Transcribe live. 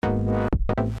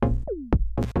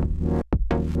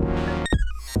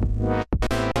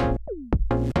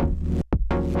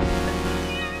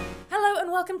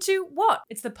to What?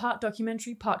 It's the part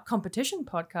documentary, part competition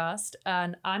podcast.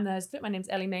 And I'm the host of it. My name's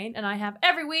Ellie Main. And I have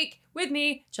every week with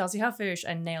me, Chelsea Harfouche.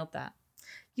 I nailed that.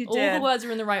 You All did. the words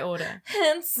are in the right order.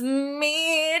 It's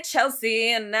me,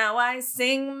 Chelsea, and now I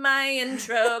sing my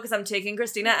intro because I'm taking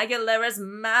Christina Aguilera's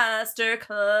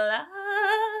masterclass.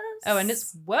 Oh, and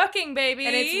it's working, baby.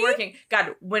 And it's working.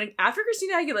 God, after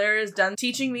Christina Aguilera is done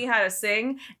teaching me how to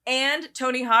sing and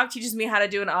Tony Hawk teaches me how to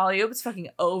do an alley-oop, it's fucking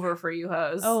over for you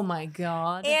hoes. Oh my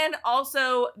God. And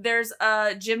also, there's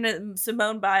gymnast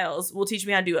Simone Biles will teach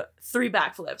me how to do 3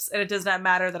 backflips, and it does not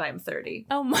matter that I'm 30.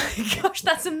 Oh my gosh,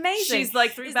 that's amazing. She's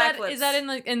like 3 backflips. Is that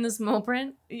in the small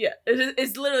print? Yeah,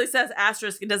 it literally says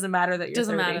asterisk. It doesn't matter that you're 30.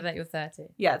 Doesn't matter that you're 30.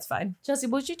 Yeah, it's fine. Chelsea,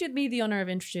 would you do me the honor of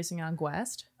introducing our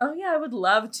guest? Oh yeah, I would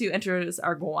love to introduce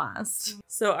our guest.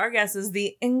 So our guest is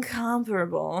the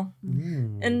incomparable,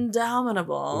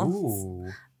 indomitable, Ooh.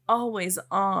 always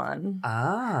on,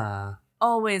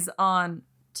 always on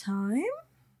time.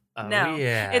 Oh, No,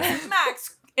 yeah. it's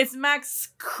Max. It's Max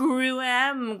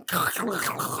Cruem.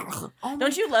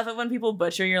 Don't you love it when people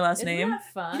butcher your last name? Isn't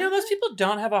that fun? You know, most people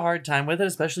don't have a hard time with it,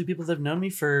 especially people that have known me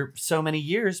for so many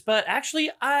years. But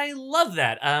actually, I love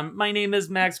that. My name is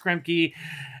Max Kremke,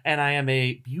 and I am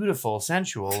a beautiful,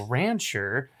 sensual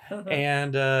rancher.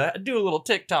 And do a little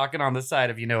TikToking on the side,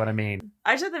 if you know what I mean.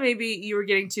 I said that maybe you were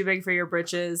getting too big for your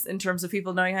britches in terms of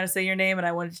people knowing how to say your name, and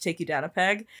I wanted to take you down a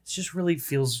peg. It just really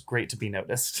feels great to be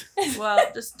noticed. Well,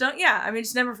 just don't,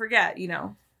 just never forget,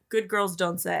 good girls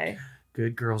don't say.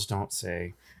 Good girls don't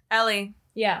say. Ellie,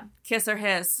 Yeah. kiss or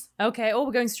hiss? Okay. Oh,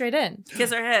 we're going straight in.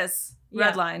 Kiss or hiss? Yeah.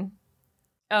 Red line.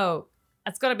 Oh,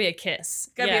 that's got to be a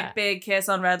kiss. Gotta be a big kiss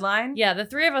on red line. Yeah, the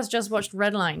three of us just watched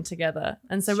Redline together.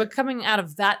 And so we're coming out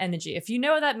of that energy. If you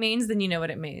know what that means, then you know what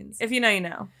it means. If you know, you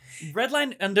know.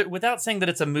 Redline, without saying that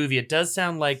it's a movie, it does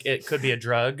sound like it could be a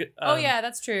drug. Oh, yeah,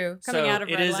 that's true. Coming out of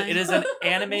Redline. It is an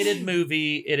animated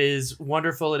movie. It is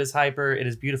wonderful. It is hyper. It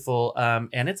is beautiful.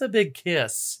 And it's a big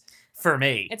kiss for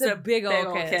me. It's a big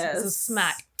old kiss. kiss. It's a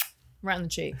smack right on the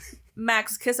cheek.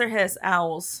 Max, kiss or hiss?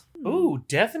 Owls. Ooh,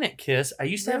 definite kiss. I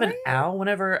used to have an owl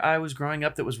whenever I was growing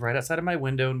up that was right outside of my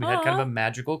window, and we had kind of a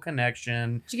magical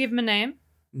connection. Did you give him a name?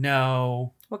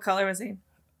 No. What color was he?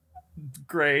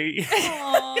 Gray.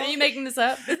 Are you making this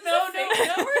up? No,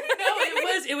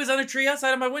 it was on a tree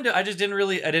outside of my window. I just didn't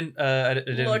really, I didn't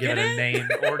Look give at it a it? name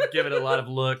or give it a lot of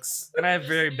looks. And I have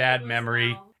very bad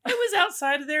memory. It was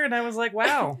outside of there, and I was like,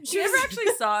 wow. She never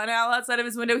actually saw an owl outside of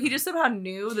his window. He just somehow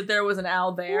knew that there was an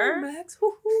owl there. Max.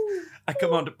 I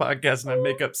come on to podcasts and I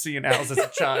make up seeing owls as a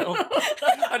child.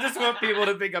 I just want people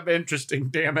to think I'm interesting,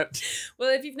 damn it. Well,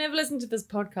 if you've never listened to this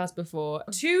podcast before,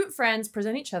 2 friends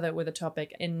present each other with a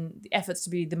topic in the efforts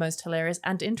to be the most hilarious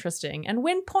and interesting and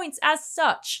win points as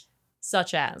such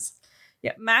as.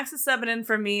 Yeah, Max is subbing in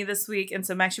for me this week, and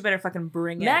so Max, you better fucking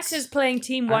bring it. Max is playing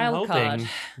Team I'm Wildcard. hoping.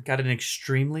 Got an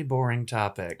extremely boring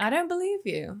topic. I don't believe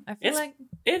you. I feel like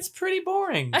It's pretty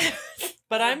boring.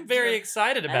 But I'm very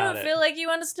excited I about don't it. feel like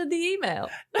you understood the email.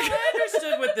 I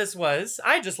understood what this was.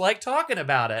 I just like talking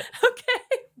about it.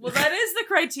 Okay. Well, that is the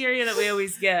criteria that we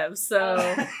always give,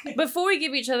 so... Before we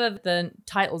give each other the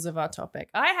titles of our topic,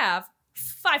 I have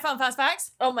 5 fun fast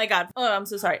facts. Oh my god. Oh, I'm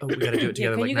so sorry. Oh, we gotta do it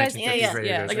together Can like you guys? 1950s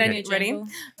radio. Like Okay. ready?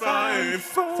 5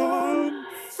 fun,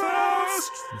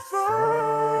 fast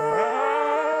facts.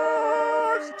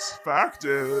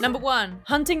 Facted. Number 1,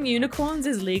 hunting unicorns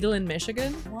is legal in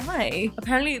Michigan. Why?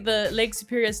 Apparently, the Lake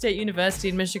Superior State University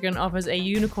in Michigan offers a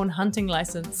unicorn hunting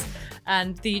license.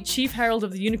 And the chief herald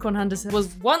of the unicorn hunters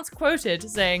was once quoted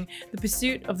saying, "The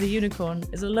pursuit of the unicorn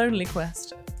is a lonely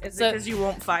quest." Is So- it because you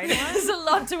won't find There's one? a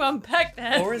lot to unpack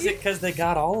there. Or is it because they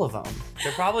got all of them?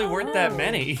 There probably weren't that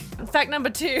many. Fact number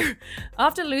 2.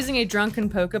 After losing a drunken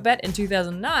poker bet in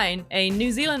 2009, a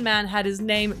New Zealand man had his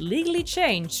name legally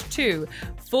changed to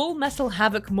Full Metal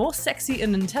Havoc, more sexy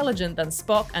and intelligent than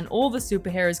Spock and all the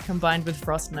superheroes combined with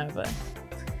Frost Nova.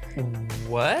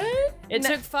 What? It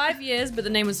took 5 years, but the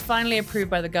name was finally approved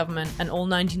by the government, and all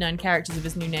 99 characters of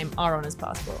his new name are on his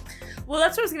passport. Well,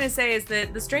 that's what I was going to say, is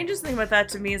that the strangest thing about that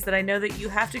to me is that I know that you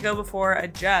have to go before a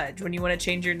judge when you want to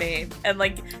change your name and,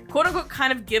 like, quote unquote,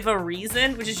 kind of give a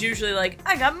reason, which is usually like,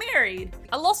 I got married.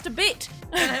 I lost a bit.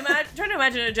 And I'm trying to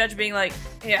imagine a judge being like,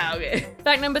 yeah, okay.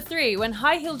 Fact number 3. When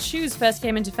high-heeled shoes first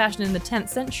came into fashion in the 10th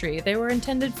century, they were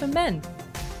intended for men.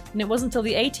 And it wasn't until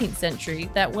the 18th century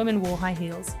that women wore high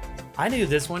heels. I knew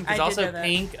this one because I did also know that.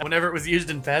 pink, whenever it was used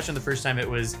in fashion the first time, it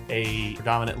was a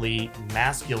predominantly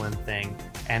masculine thing,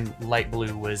 and light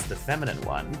blue was the feminine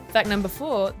one. Fact number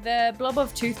 4. The blob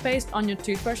of toothpaste on your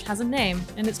toothbrush has a name,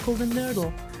 and it's called a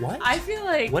nurdle. What? I feel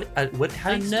like What? How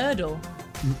A do you nurdle.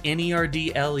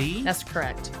 Nerdle? That's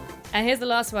correct. And here's the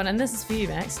last one, and this is for you,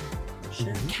 Max.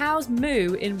 Cows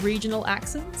moo in regional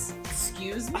accents.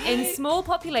 Excuse me? In small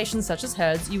populations such as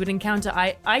herds, you would encounter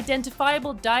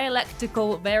identifiable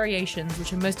dialectical variations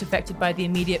which are most affected by the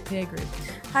immediate peer group.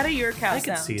 How do your cows I could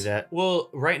sound? see that. Well,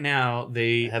 right now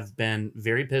they have been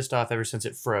very pissed off ever since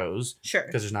it froze Sure.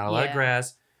 because there's not a lot of Yeah.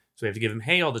 grass, so we have to give them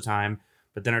hay all the time.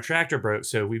 But then our tractor broke,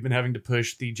 so we've been having to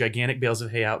push the gigantic bales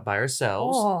of hay out by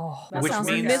ourselves. Oh, that Which sounds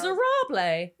means- miserable.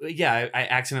 Yeah, I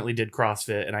accidentally did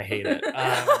CrossFit and I hate it.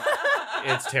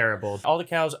 It's terrible. All the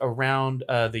cows around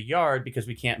the yard, because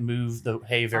we can't move the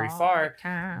hay very All far, the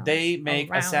cows they make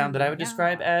a around sound that I would the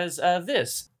describe yard. as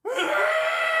this.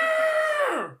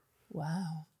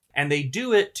 Wow. And they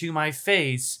do it to my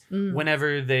face Mm.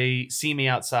 whenever they see me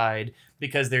outside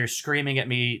because they're screaming at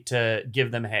me to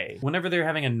give them hay. Whenever they're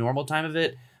having a normal time of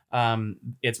it,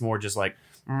 it's more just like,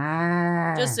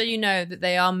 Just so you know that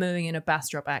they are mooing in a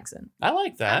Bastrop accent. I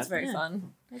like that. That's very Yeah.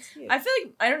 fun. That's cute. I feel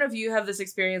like, I don't know if you have this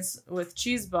experience with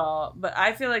Cheeseball, but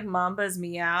I feel like Mamba's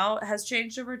meow has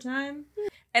changed over time.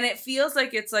 And it feels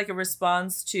like it's like a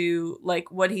response to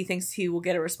like what he thinks he will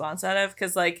get a response out of.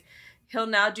 Cause like he'll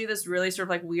now do this really sort of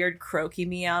like weird croaky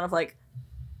meow of like,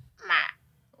 "Mah."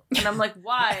 And I'm like,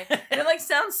 why? And it like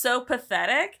sounds so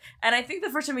pathetic. And I think the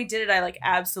first time he did it, I like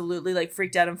absolutely like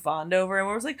freaked out and fawned over and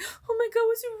was like, oh my God,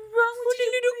 what's wrong with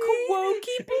you?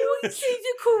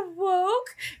 Little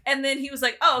quoke. And then he was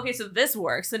like, oh, okay, so this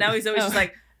works. So now he's always just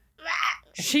like,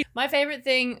 My favorite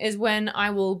thing is when I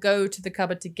will go to the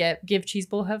cupboard to give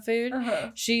Cheeseball her food.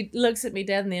 uh-huh. She looks at me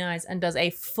dead in the eyes and does a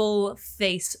full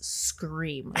face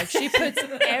scream. Like she puts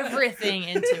everything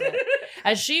into it.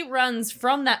 As she runs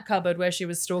from that cupboard where she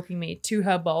was stalking me to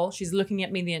her bowl, she's looking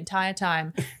at me the entire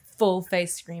time, full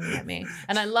face screaming at me.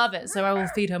 And I love it, so I will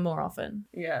feed her more often.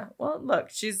 Yeah. Well, look,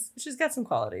 she's got some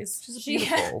qualities. She's a She-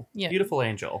 beautiful, Yeah. beautiful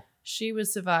angel. She would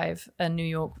survive a New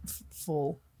York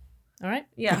fall. All right?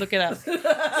 Yeah. Look it up.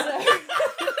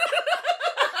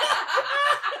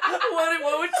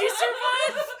 What would she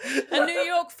survive? A New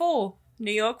York fall.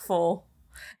 New York full.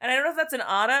 And I don't know if that's an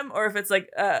autumn or if it's like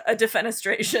a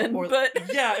defenestration, but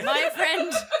Yeah.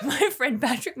 My friend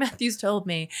Patrick Matthews told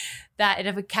me that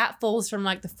if a cat falls from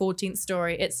like the 14th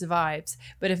story, it survives.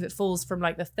 But if it falls from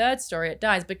like the 3rd story, it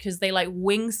dies because they like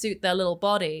wingsuit their little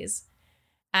bodies.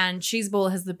 And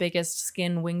Cheeseball has the biggest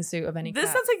skin wingsuit of any this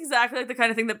cat. sounds exactly like the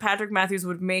kind of thing that Patrick Matthews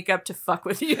would make up to fuck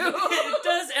with you. It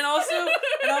does, and also,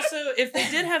 if they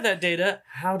did have that data,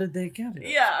 how did they get it?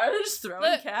 Yeah, are they just throwing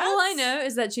Look, cats? all I know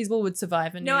is that Cheeseball would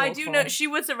survive a New No, I York do fall. know she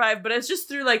would survive, but it's just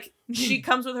through like she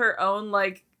comes with her own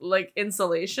like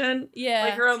insulation, Yeah.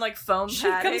 like her own like foam She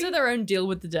padding. comes with her own deal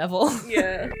with the devil.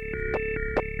 Yeah.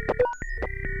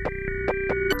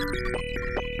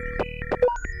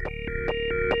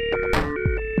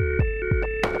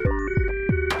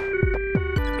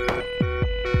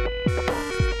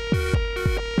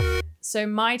 So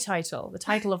my title, the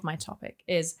title of my topic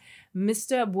is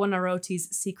Mr.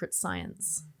 Buonarroti's Secret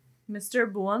Science. Mr.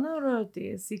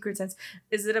 Buonarroti's Secret Sense.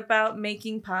 Is it about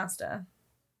making pasta?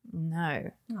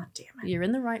 No. Oh, damn it. You're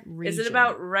in the right region. Is it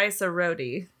about rice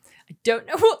roti? I don't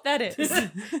know what that is.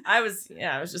 I was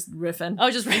just riffing.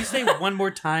 I'll just Can you say one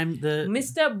more time the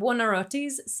Mr.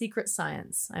 Buonarroti's Secret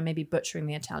Science. I may be butchering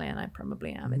the Italian. I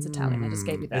probably am. It's Italian. I just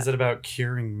gave you that. Is it about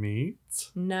curing meat?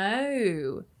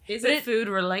 No. Is But it it- food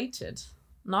related?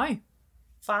 No.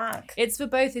 Fuck. It's for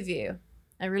both of you.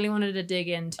 I really wanted to dig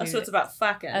into Oh, so it's about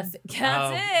fucking. That's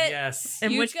Oh, it. Yes.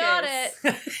 In you which got case-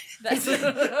 it. That's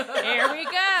Here we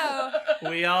go.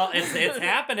 We all it's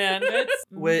happening.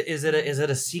 Wait, is it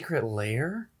a secret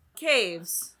lair?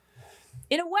 Caves.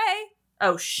 In a way,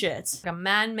 Oh shit. like a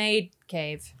man-made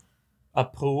cave. A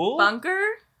pool? Bunker.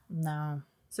 No.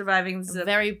 Surviving A zip.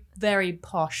 very, very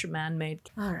posh man-made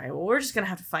cave. All right. Well, we're just gonna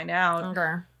have to find out.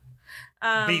 Okay.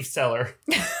 Beef cellar.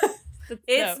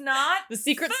 It's No. not The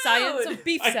secret food. science of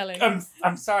beef selling.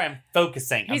 I'm sorry, I'm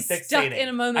focusing. He's I'm fixating. stuck in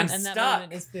a moment, I'm and that stuck.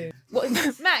 moment is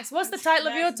food. Max, what's the title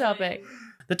of your topic?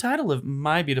 The title of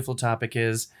my beautiful topic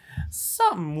is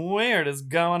Something Weird is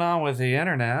Going On with the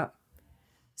Internet.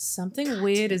 Something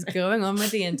weird is going on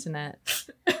with the internet.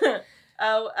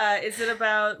 Is it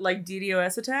about like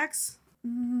DDoS attacks?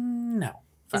 No.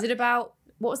 Is it about,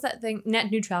 what was that thing?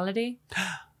 Net neutrality?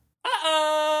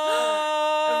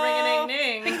 Uh-oh!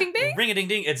 Ring-a-ding-ding. Bing, bing, bing.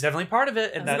 Ring-a-ding-ding. It's definitely part of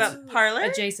it, and Is it that's... about parlor?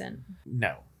 Adjacent.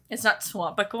 No. It's not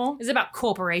swampacle. Is it about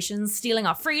corporations stealing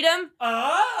our freedom?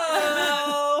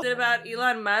 Oh! Is it about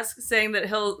Elon Musk saying that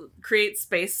he'll create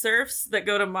space serfs that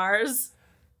go to Mars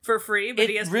for free, but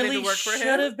he It has really to work for should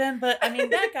him? have been, but I mean,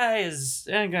 that guy has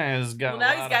got Well,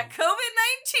 now he's got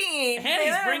COVID-19. 19. And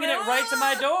he's bringing it right to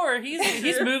my door.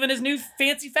 He's moving his new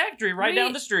fancy factory right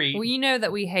down the street. Well, you know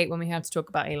that we hate when we have to talk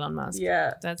about Elon Musk.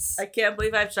 Yeah. That's I can't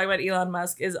believe I have to talk about Elon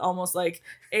Musk is almost like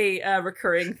a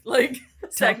recurring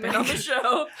segment on the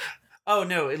show. Oh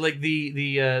no! Like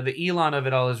the Elon of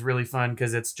it all is really fun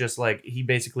because it's just like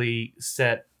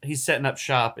he's setting up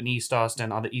shop in East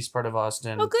Austin, on the east part of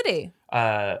Austin. oh goody.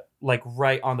 Like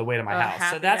right on the way to my house. So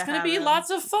happy that's to gonna have be him.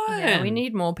 lots of fun. Yeah, we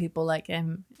need more people like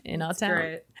him in our town.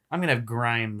 Great. I'm gonna have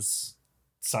Grimes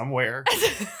somewhere.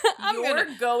 You're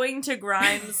going to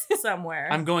Grimes somewhere.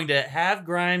 I'm going to have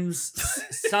Grimes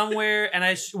somewhere, and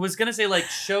I was gonna say like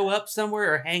show up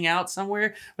somewhere or hang out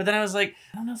somewhere, but then I was like,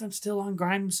 I don't know if I'm still on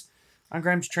Grimes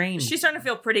train. She's starting to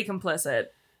feel pretty complicit.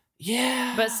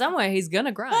 Yeah, But somewhere he's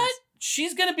gonna grind. but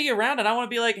she's gonna be around, and I want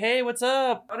to be like, hey, what's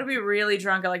up? I want to be really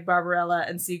drunk at like Barbarella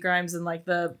and see Grimes in like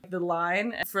the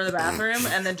line for the bathroom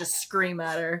and then just scream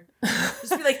at her.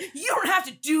 Just be like, you don't have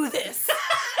to do this.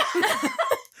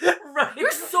 Right.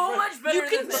 You're so much better You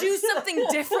can than this. choose something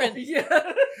different.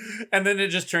 Yeah. And then it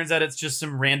just turns out it's just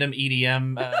some random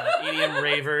EDM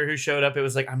raver who showed up. It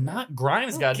was like, I'm not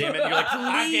Grimes, goddammit. You're like,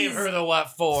 I gave her the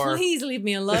what for. Please leave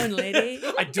me alone, lady.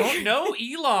 I don't know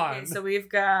Elon. Okay, so we've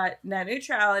got net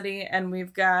neutrality and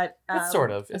we've got It's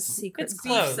sort of. a secret. it's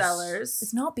beef close. sellers.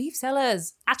 It's not beef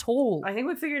sellers at all. I think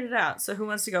we figured it out. So who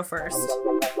wants to go first?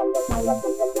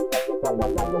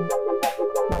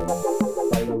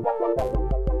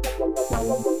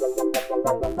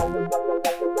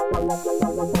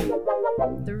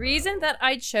 The reason that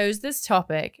I chose this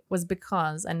topic was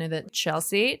because I know that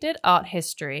Chelsea did art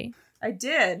history. I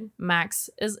did. Max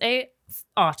is a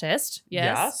artist.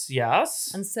 Yes.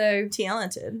 And so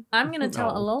Talented. I'm going to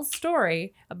tell a No. little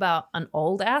story about an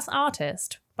old ass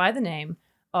artist by the name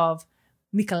of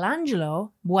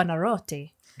Michelangelo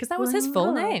Buonarroti. Because that was his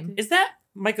full name. Is that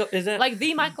Michael? Is it Like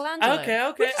the Michelangelo.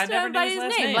 Okay. We just I know never him knew by his his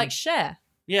last name, name. like Cher.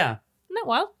 Yeah. Isn't that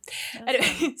wild?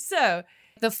 Anyway, so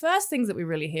the first things that we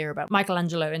really hear about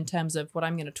Michelangelo in terms of what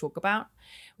I'm going to talk about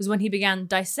was when he began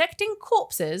dissecting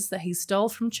corpses that he stole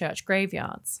from church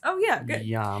graveyards. Oh yeah, good.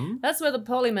 Yum. That's where the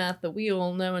polymath that we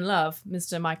all know and love,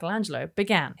 Mr. Michelangelo,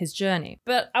 began his journey.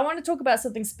 But I want to talk about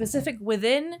something specific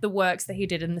within the works that he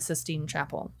did in the Sistine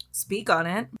Chapel. Speak on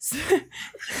it.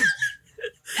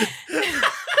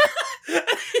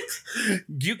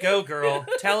 You go, girl.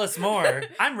 Tell us more.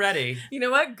 I'm ready. You know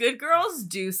what? Good girls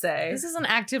do say. This is an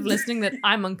active listening that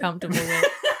I'm uncomfortable with.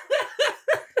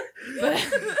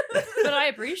 But I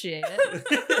appreciate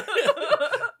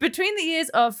it. Between the years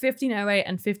of 1508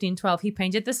 and 1512, he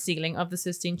painted the ceiling of the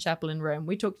Sistine Chapel in Rome.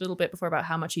 We talked a little bit before about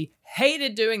how much he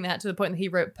hated doing that, to the point that he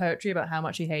wrote poetry about how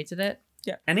much he hated it.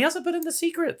 And he also put in the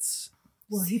secrets.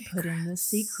 Well, he put in the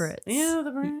secrets. Yeah,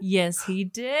 the brand. Yes, he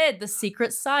did. The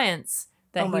secret science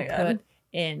that Oh he my God. put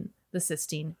in the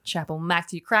Sistine Chapel.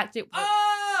 Max, you cracked it.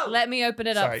 Oh! Let me open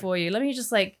it Sorry. up for you. Let me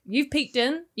just you've peeked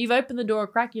in, you've opened the door a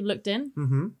crack, you've looked in.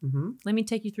 Mm-hmm. Let me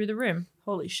take you through the room.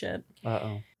 Holy shit.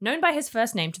 Uh-oh. Known by his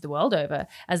first name to the world over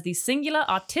as the singular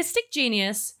artistic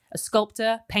genius, a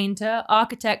sculptor, painter,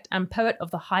 architect, and poet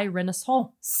of the High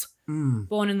Renaissance. Mm.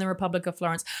 Born in the Republic of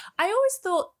Florence. I always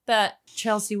thought that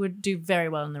Chelsea would do very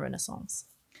well in the Renaissance.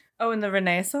 Oh, in the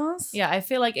Renaissance? Yeah, I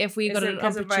feel like if we got an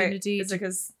opportunity Is it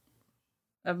because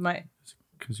of my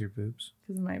Because your boobs?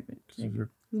 because of my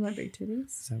big titties?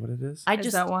 Is that what it is?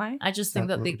 Is that why? I just Is think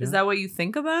that that what the we do? Is that what you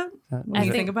think about? When I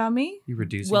you think- think about me? You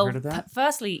reducing well, her to that?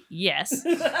 firstly, yes.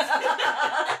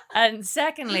 And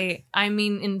secondly, I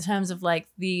mean, in terms of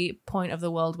the point of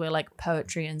the world where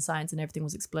poetry and science and everything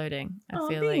was exploding, I Oh,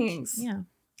 feel thanks. yeah.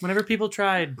 Whenever people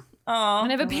tried. Oh,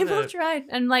 Whenever love people it. tried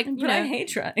and but I hate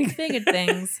trying. figured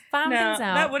things, found No, things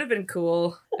out. that would have been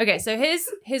cool. Okay, so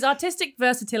his artistic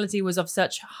versatility was of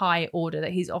such high order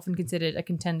that he's often considered a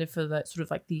contender for the sort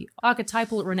of the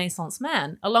archetypal Renaissance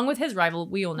man, along with his rival.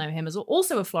 We all know him as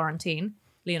also a Florentine,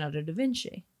 Leonardo da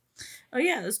Vinci. Oh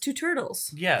yeah, those two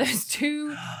turtles. Yeah. Those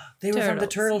two. They were from the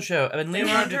Turtles. Turtle Show. I mean, They were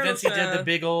Leonardo on da Turtle Vinci did Show. the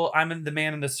big ol' I'm in the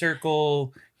man in the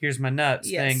circle, here's my nuts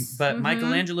Yes. thing. But Mhm.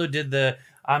 Michelangelo did the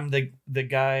I'm the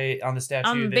guy on the statue.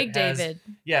 I'm that Big has- David.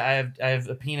 Yeah, I have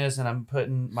a penis and I'm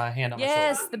putting my hand on my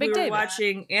Yes, shoulder. the Big we were David.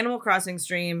 watching Animal Crossing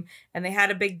stream, and they had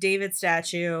a big David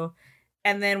statue,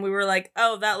 and then we were like,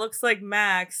 "Oh, that looks like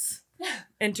Max,"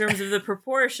 in terms of the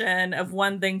proportion of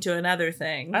one thing to another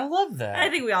thing. I love that. I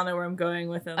think we all know where I'm going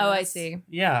with it. Oh, I see.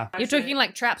 Yeah. You're talking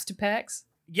traps to pecs?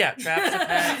 Yeah, traps to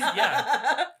packs.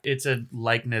 Yeah. It's a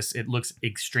likeness. It looks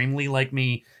extremely like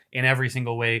me in every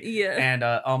single way. Yeah. And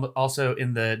also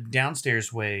in the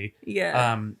downstairs way,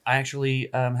 Yeah. I actually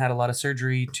had a lot of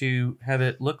surgery to have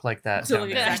it look like that. To down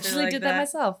look I there. exactly actually like did that that.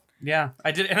 myself. Yeah,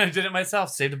 I did it myself.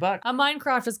 Saved a buck. Our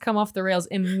Minecraft has come off the rails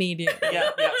immediately.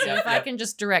 So if I can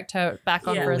just direct her back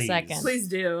on for a Please. second. Please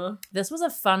do. This was a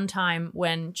fun time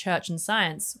when church and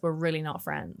science were really not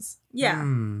friends. Yeah.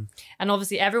 Mm. And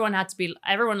obviously everyone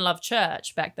loved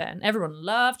church back then. Everyone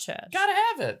loved church. Gotta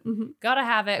have it. Gotta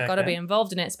have it, Back gotta be then.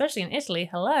 involved in it, especially in Italy.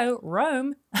 Hello,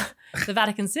 Rome, the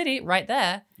Vatican City, right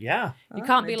there. Yeah. You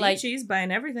can't be like, Medici's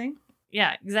buying everything.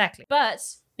 yeah, exactly. But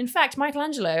in fact,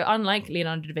 Michelangelo, unlike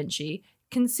Leonardo da Vinci,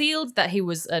 concealed that he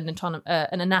was an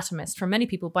anatomist from many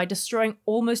people by destroying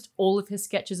almost all of his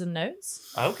sketches and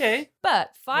notes. Okay.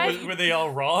 But five... Were they all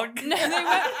wrong?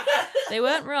 No, they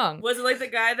weren't wrong. Was it like the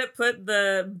guy that put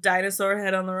the dinosaur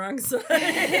head on the wrong side?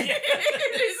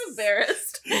 He's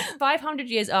embarrassed. 500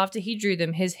 years after he drew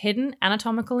them, his hidden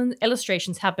anatomical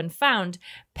illustrations have been found,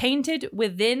 painted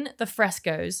within the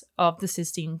frescoes of the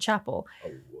Sistine Chapel.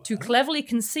 To cleverly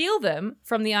conceal them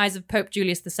from the eyes of Pope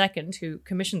Julius II, who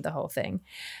commissioned the whole thing,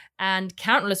 and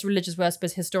countless religious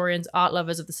worshippers, historians, art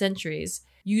lovers of the centuries,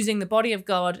 using the body of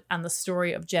God and the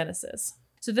story of Genesis.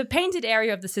 So the painted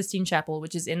area of the Sistine Chapel,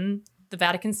 which is in the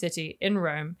Vatican City in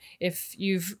Rome, if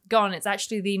you've gone, it's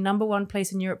actually the number one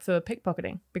place in Europe for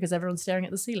pickpocketing because everyone's staring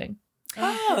at the ceiling.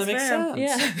 Oh, that makes sense.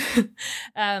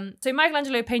 Yeah. So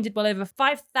Michelangelo painted well over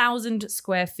 5,000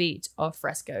 square feet of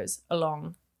frescoes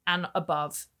along and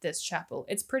above this chapel.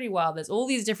 It's pretty wild. There's all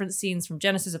these different scenes from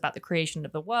Genesis about the creation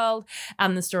of the world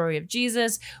and the story of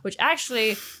Jesus, which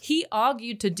actually he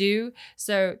argued to do.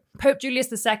 So Pope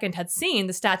Julius II had seen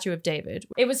the statue of David.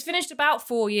 It was finished about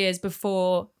 4 years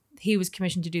before he was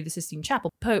commissioned to do the Sistine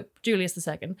Chapel. Pope Julius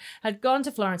II had gone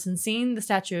to Florence and seen the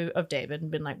statue of David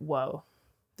and been like, whoa,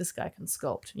 this guy can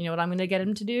sculpt. You know what I'm going to get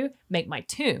him to do? Make my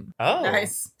tomb. Oh.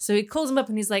 Nice. So he calls him up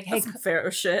and he's like, hey, That's some Pharaoh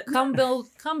shit. come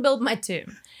build my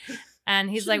tomb.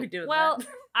 And he's Shouldn't like, be doing well, that.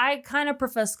 I kind of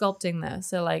prefer sculpting though.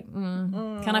 So like,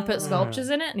 can I put sculptures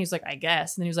in it? And he's like, I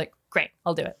guess. And then he was like, great,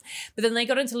 I'll do it. But then they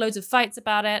got into loads of fights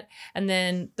about it. And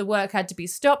then the work had to be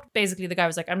stopped. Basically, the guy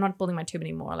was like, I'm not building my tomb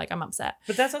anymore. Like, I'm upset.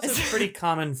 But that's also pretty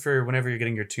common for whenever you're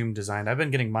getting your tomb designed. I've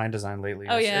been getting mine designed lately.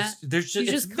 Oh, yeah? There's You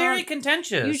it's just very can't-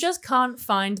 contentious. You just can't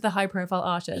find the high profile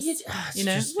artist. You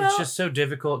know? It's just so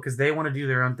difficult because they want to do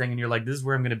their own thing, and you're like, this is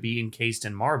where I'm going to be encased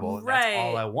in marble. And Right. That's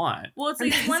all I want. Well, it's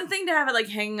like one thing to have it like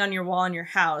hanging on your wall in your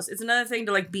house. It's another thing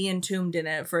to like be entombed in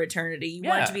it for eternity. You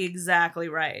want it to Yeah. be exactly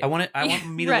right. I want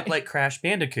me to Right. look like Crash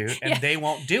Bandicoot, and Yeah. they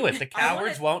won't do it. The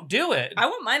cowards won't do it. I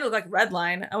want mine to look like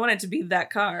Redline. I want it to be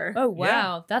that car. Oh,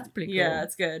 wow. That's pretty cool. Yeah,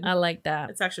 it's good. I like that.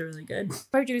 It's actually really good.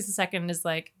 Pope Julius II is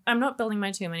like, I'm not building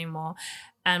my tomb anymore.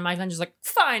 And Michelangelo's like,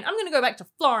 fine, I'm going to go back to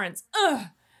Florence. Ugh,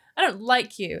 I don't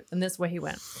like you. And that's where he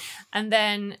went. And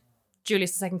then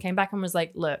Julius II came back and was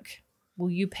like, look, will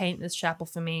you paint this chapel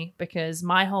for me? Because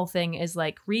my whole thing is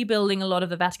like rebuilding a lot of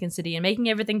the Vatican City and making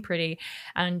everything pretty.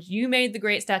 And you made the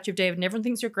great statue of David and everyone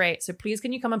thinks you're great. So please,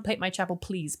 can you come and paint my chapel?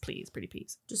 Please, please, pretty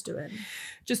please. Just do it.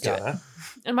 Just do it. Gotta.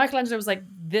 And Michelangelo was like,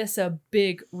 this a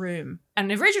big room. And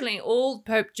originally all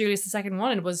Pope Julius II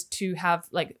wanted was to have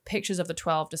like pictures of the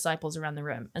 12 disciples around the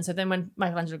room. And so then when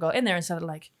Michelangelo got in there and started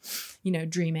like, you know,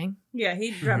 dreaming, Yeah,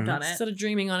 he dreamt on it. started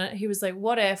dreaming on it, he was like,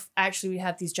 what if actually we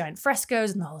have these giant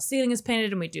frescoes and the whole ceiling is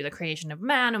painted and we do the creation of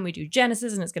man and we do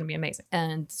Genesis and it's going to be amazing.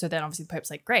 And so then obviously the Pope's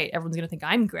like, great, everyone's going to think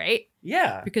I'm great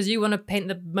Yeah. because you want to paint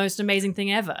the most amazing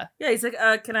thing ever. Yeah, he's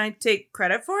like, can I take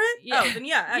credit for it? Yeah. Oh, then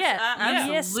yeah,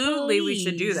 Yes, absolutely, we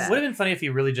should do please. that. Would have been funny if he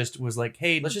really just was like,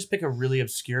 hey, let's just pick a really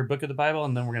obscure book of the Bible,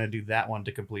 and then we're going to do that one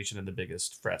to completion in the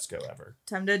biggest fresco ever.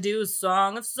 Time to do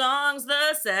Song of Songs,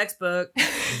 the sex book.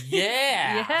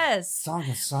 Yeah. Yes. Song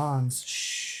of Songs.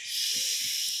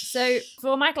 So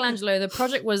for Michelangelo, the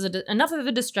project was enough of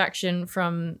a distraction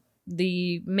from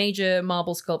the major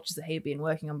marble sculptures that he'd been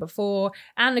working on before,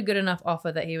 and a good enough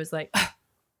offer that he was like,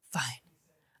 fine,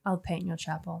 I'll paint your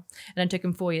chapel. And it took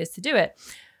him 4 years to do it.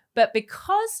 But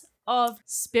because of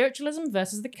spiritualism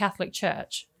versus the Catholic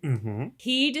Church, Mm-hmm.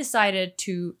 he decided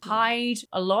to hide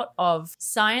a lot of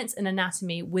science and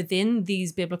anatomy within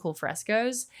these biblical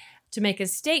frescoes to make a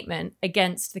statement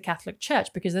against the Catholic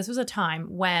Church, because this was a time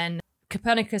when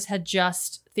Copernicus had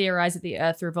just theorized that the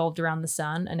earth revolved around the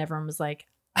sun, and everyone was like,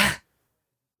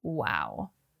 wow.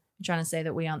 I'm trying to say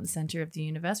that we aren't the center of the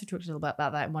universe. We talked a little bit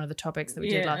about that in one of the topics that we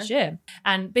did last year.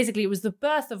 And basically, it was the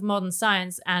birth of modern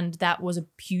science, and that was a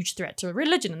huge threat to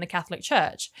religion in the Catholic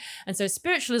Church. And so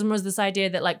spiritualism was this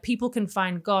idea that like people can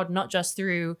find God not just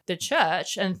through the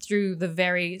church and through the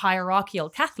very hierarchical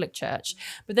Catholic Church,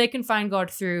 but they can find God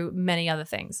through many other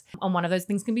things. And one of those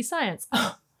things can be science.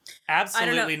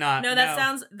 Absolutely not. No, that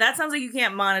sounds like you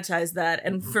can't monetize that,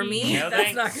 and for me, No,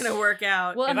 that's thanks. not going to work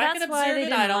out. Well, If and I that's can why observe they it,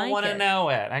 didn't I don't like want to it. know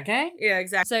it. Okay. Yeah,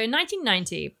 exactly. So in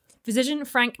 1990, Physician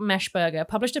Frank Meshberger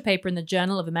published a paper in the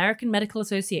Journal of American Medical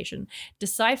Association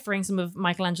deciphering some of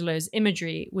Michelangelo's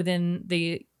imagery within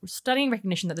the studying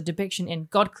recognition that the depiction in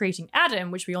God Creating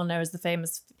Adam, which we all know as the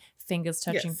famous fingers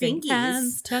touching fingies.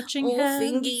 hands, touching hands.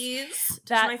 Fingies. That-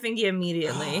 Touch my fingy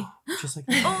immediately. Just like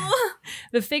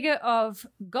The figure of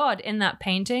God in that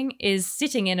painting is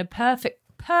sitting in a perfect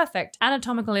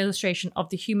anatomical illustration of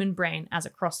the human brain as a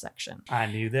cross-section. I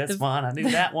knew this one. I knew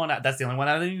that one. That's the only one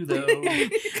I knew, though.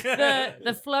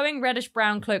 The flowing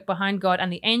reddish-brown cloak behind God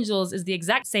and the angels is the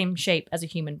exact same shape as a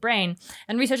human brain,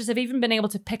 and researchers have even been able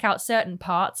to pick out certain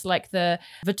parts, like the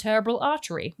vertebral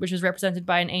artery, which is represented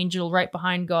by an angel right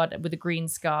behind God with a green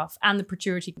scarf, and the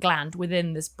pituitary gland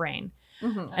within this brain.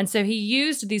 Mm-hmm. And so he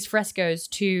used these frescoes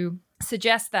to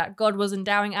suggest that God was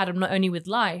endowing Adam not only with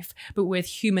life, but with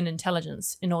human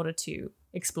intelligence in order to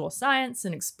explore science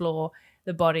and explore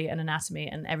the body and anatomy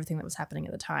and everything that was happening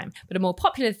at the time. But a more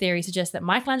popular theory suggests that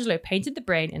Michelangelo painted the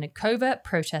brain in a covert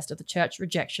protest of the church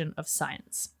rejection of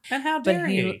science. And how dare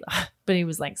But he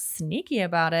was like sneaky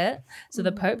about it, so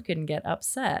the Pope couldn't get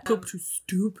upset. Pope too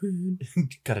stupid.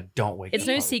 Gotta don't wake It's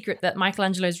no secret that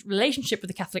Michelangelo's relationship with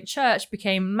the Catholic Church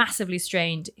became massively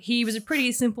strained. He was a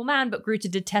pretty simple man, but grew to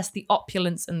detest the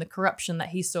opulence and the corruption that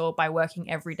he saw by working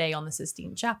every day on the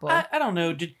Sistine Chapel. I don't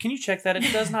know. Can you check that?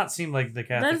 It does not seem like the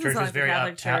Catholic Doesn't Church sound was like the very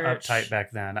Catholic Church. uptight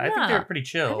back then. I think Yeah. they were pretty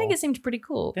chill. I think it seemed pretty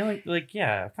cool. They like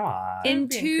yeah, come on. In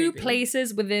being two creepy.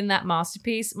 places within that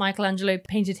masterpiece, Michelangelo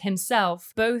painted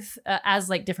himself both as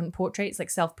like different portraits, like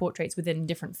self-portraits within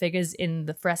different figures in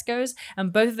the frescoes,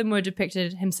 and both of them were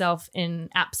depicted himself in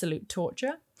absolute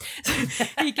torture.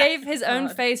 He gave his own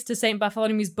God. face to St.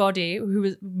 Bartholomew's body, who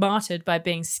was martyred by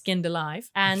being skinned alive,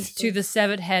 and to the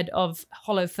severed head of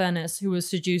Holofernes, who was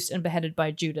seduced and beheaded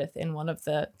by Judith in one of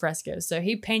the frescoes. So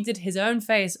he painted his own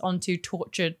face onto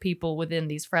tortured people within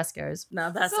these frescoes. Now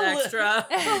that's It's a li- extra.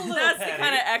 it's a little That's the petty.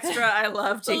 kind of extra I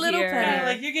love to A little hear. petty. Yeah,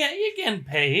 like you're getting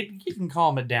paid. You can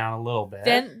calm it down a little bit.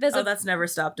 Then there's Oh, a that's never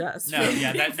stopped us. no,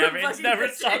 yeah, that From never it's fucking never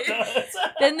this stopped shit. us.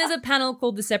 Then there's a panel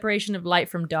called The Separation of Light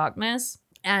from Darkness.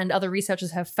 And other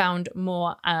researchers have found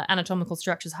more anatomical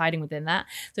structures hiding within that.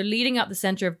 So leading up the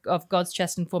center of God's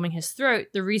chest and forming his throat,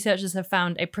 the researchers have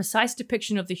found a precise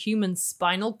depiction of the human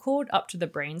spinal cord up to the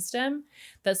brainstem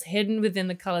that's hidden within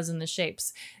the colors and the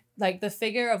shapes. Like the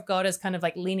figure of God is kind of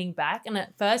like leaning back, and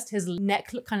at first his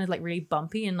neck looked kind of like really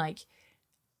bumpy and like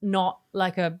not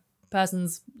like a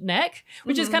person's neck,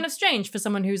 which is kind of strange for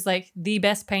someone who's like the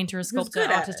best painter or sculptor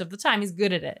good at artist it. of the time. He's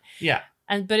good at it. Yeah.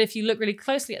 But if you look really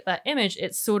closely at that image,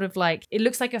 it's sort of like, it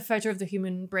looks like a photo of the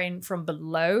human brain from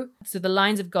below. So the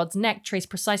lines of God's neck trace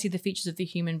precisely the features of the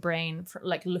human brain,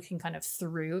 like looking kind of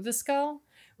through the skull,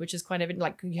 which is kind of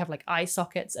like, you have like eye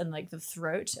sockets and like the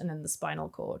throat and then the spinal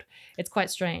cord. It's quite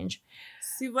strange.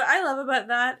 See, what I love about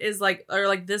that is like, or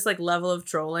like this like level of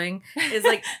trolling is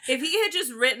like, if he had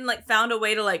just written, like found a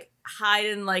way to like hide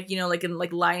in like, you know, like in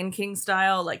like Lion King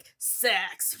style, like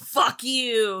sex, fuck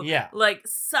you. Yeah. Like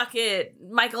suck it,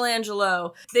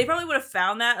 Michelangelo. They probably would have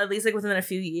found that at least like within a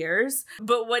few years.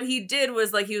 But what he did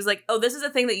was like, he was like, oh, this is a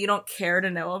thing that you don't care to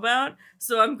know about.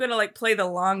 So I'm going to like play the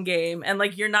long game and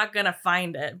like, you're not going to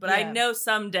find it. But I Yeah. know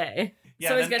someday. Yeah,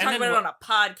 so he's then- going to talk and then about it on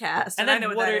a podcast. And I know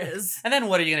what that is. And then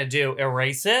what are you gonna do?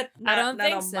 Erase it? I don't Not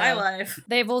think on so. my life.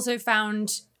 They've also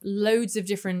found loads of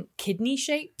different kidney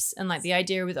shapes and like the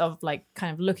idea of like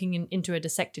kind of looking into a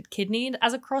dissected kidney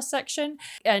as a cross section.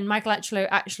 And Michelangelo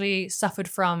actually suffered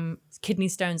from kidney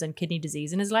stones and kidney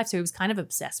disease in his life, so he was kind of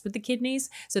obsessed with the kidneys.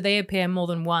 So they appear more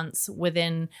than once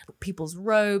within people's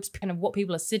robes, kind of what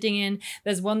people are sitting in.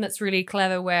 There's one that's really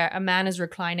clever where a man is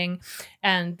reclining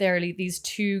and there are these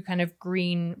two kind of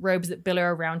green robes that billow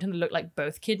around him that look like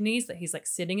both kidneys that he's like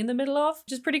sitting in the middle of,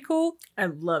 which is pretty cool.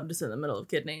 I'd love to sit in the middle of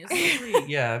kidneys.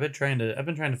 Yeah, I've been trying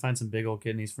to find some big old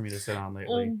kidneys for me to sit on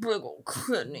lately. Big old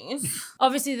kidneys.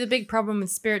 Obviously, the big problem with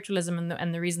spiritualism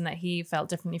and the reason that he felt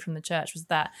differently from the church was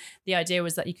that the idea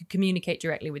was that you could communicate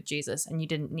directly with Jesus and you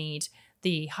didn't need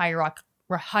the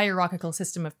hierarchical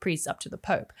system of priests up to the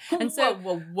Pope. And so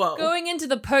whoa. going into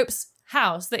the Pope's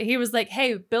house, that he was like,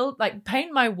 hey,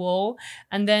 paint my wall,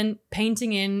 and then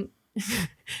painting in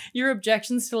your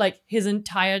objections to like his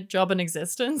entire job and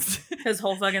existence His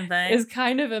whole fucking thing. is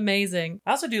kind of amazing.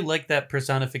 I also do like that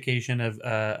personification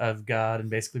of God and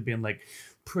basically being like,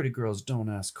 pretty girls don't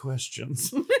ask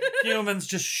questions. Humans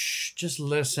just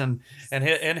listen,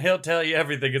 and he'll tell you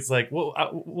everything. It's like, well,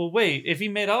 wait, if he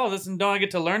made all of this and don't I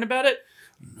get to learn about it?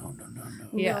 No.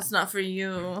 Yeah. No, it's not for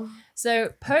you. So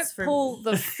Pope That's for Paul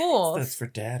the That's Fourth, for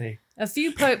daddy. a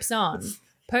few popes on,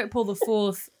 Pope Paul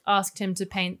IV asked him to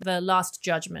paint the Last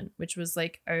Judgment, which was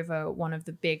like over one of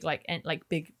the big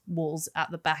big walls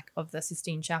at the back of the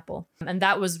Sistine Chapel. And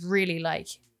that was really like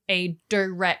a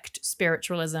direct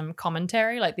spiritualism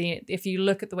commentary. Like if you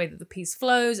look at the way that the piece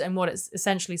flows, and what it's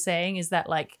essentially saying is that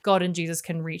like God and Jesus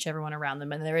can reach everyone around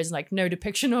them, and there is like no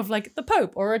depiction of like the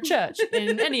Pope or a church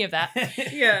in any of that.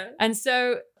 Yeah. And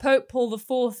so Pope Paul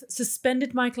IV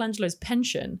suspended Michelangelo's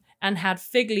pension and had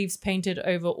fig leaves painted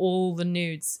over all the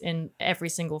nudes in every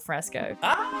single fresco.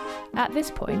 At this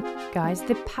point, guys,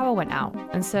 the power went out,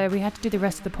 and so we had to do the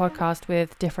rest of the podcast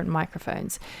with different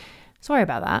microphones. Sorry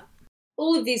about that.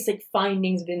 All of these like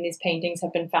findings within these paintings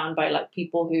have been found by like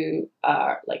people who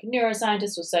are like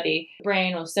neuroscientists or study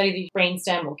brain or study the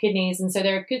brainstem or kidneys, and so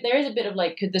there is a bit of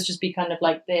like, could this just be kind of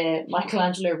like the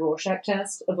Michelangelo Rorschach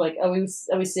test of like, are we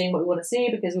seeing what we want to see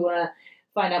because we want to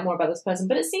find out more about this person?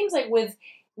 But it seems like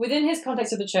within his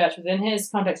context of the church, within his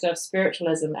context of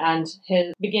spiritualism and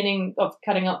his beginning of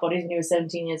cutting up bodies when he was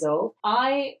 17 years old,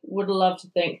 I would love to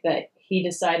think that he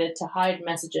decided to hide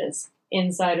messages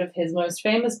inside of his most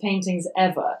famous paintings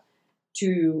ever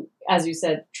to, as you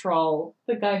said, troll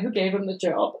the guy who gave him the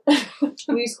job.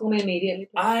 Will you school me immediately?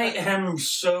 I am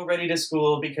so ready to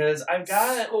school because I've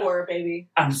got... Score, baby.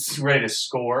 I'm ready to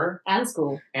score. And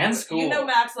school. And school. You know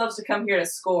Max loves to come here to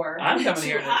score. I'm coming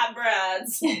here to... hot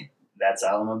brads. That's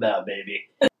all I'm about, baby.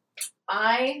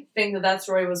 I think that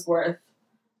story was worth,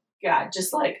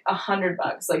 just like $100.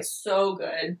 Like, so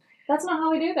good. That's not how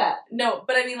we do that. No,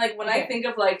 but I mean, like, when I think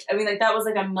of, like, that was,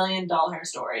 like, $1 million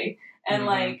story. And,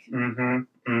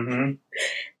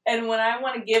 and when I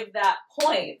want to give that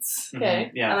points,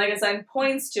 okay, and, like, assign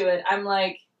points to it, I'm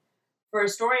like, for a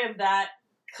story of that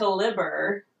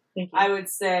caliber, I would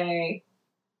say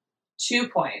 2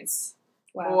 points.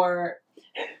 Wow. Or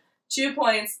 2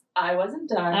 points, I wasn't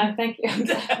done. Thank you.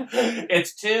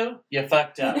 It's 2, you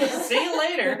fucked up. See you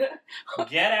later.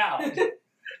 Get out.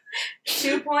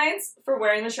 2 points for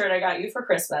wearing the shirt I got you for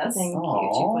Christmas. Thank you. 2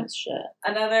 points, shit.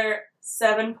 Another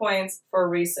 7 points for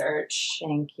research.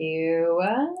 Thank you.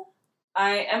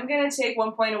 I am going to take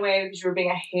 1 point away because you were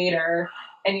being a hater.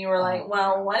 And you were like,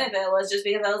 well, what if it was just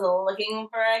because I was looking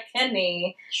for a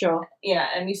kidney? Sure. Yeah,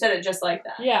 and you said it just like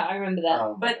that. Yeah, I remember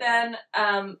that. But then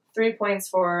 3 points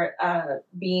for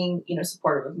being,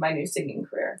 supportive of my new singing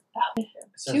career.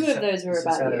 So 2 of those were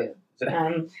about you.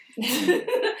 You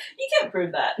can't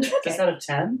prove that. Is this out of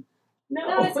 10?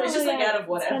 No, it's just like out of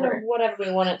whatever. It's kind of whatever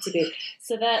we want it to be.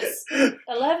 So that's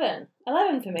 11.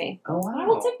 11 for me. Oh, wow. I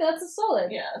will take that. That's a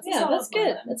solid. Yeah, that's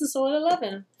good. That's a solid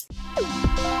 11.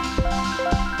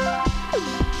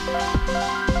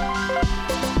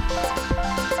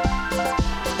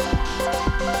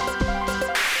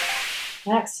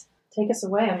 Max, take us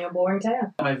away on your boring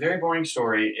tale. My very boring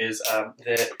story is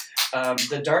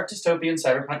the dark dystopian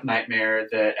cyberpunk nightmare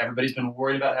that everybody's been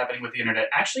worried about happening with the internet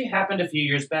actually happened a few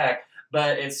years back,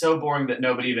 but it's so boring that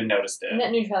nobody even noticed it.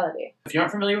 Net neutrality. If you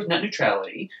aren't familiar with net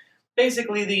neutrality,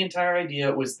 basically the entire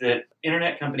idea was that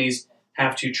internet companies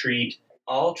have to treat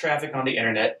all traffic on the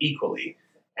internet equally.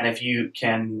 And if you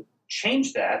can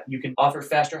change that, you can offer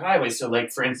faster highways. So,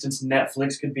 like, for instance,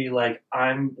 Netflix could be like,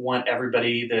 I want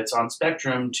everybody that's on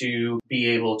Spectrum to be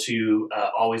able to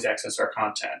always access our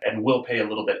content, and we'll pay a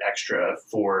little bit extra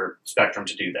for Spectrum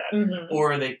to do that. Mm-hmm.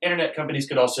 Or the internet companies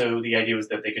could also, the idea was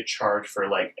that they could charge for,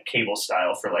 like, a cable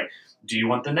style for, like, do you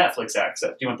want the Netflix access?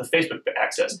 Do you want the Facebook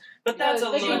access? But that's a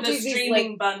little... The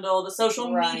streaming bundle, the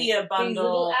social media bundle. These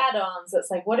little add-ons that's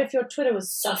like, what if your Twitter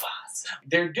was so fast?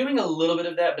 They're doing a little bit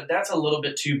of that, but that's a little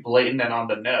bit too blatant and on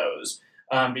the nose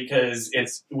because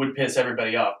it would piss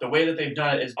everybody off. The way that they've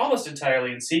done it is almost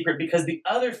entirely in secret, because the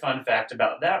other fun fact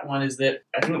about that one is that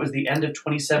I think it was the end of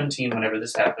 2017 whenever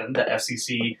this happened, the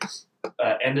FCC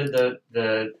ended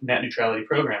the net neutrality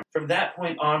program. From that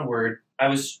point onward, I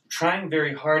was trying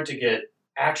very hard to get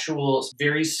actual,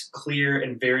 very clear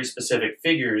and very specific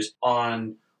figures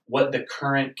on what the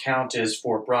current count is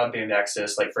for broadband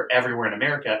access, like for everywhere in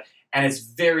America. And it's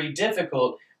very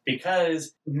difficult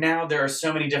because now there are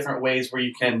so many different ways where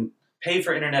you can pay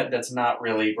for internet that's not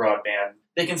really broadband.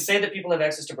 They can say that people have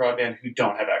access to broadband who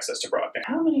don't have access to broadband.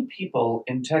 How many people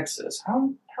in Texas,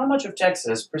 how much of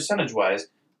Texas, percentage-wise,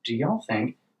 do y'all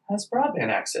think has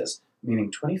broadband access?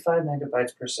 Meaning 25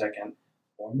 megabytes per second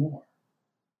or more.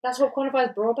 That's what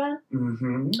quantifies broadband?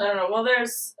 Mm-hmm. I don't know. Well,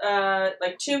 there's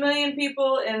like 2 million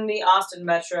people in the Austin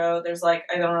metro. There's like,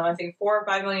 I don't know, I think 4 or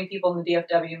 5 million people in the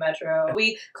DFW metro.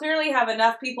 We clearly have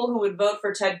enough people who would vote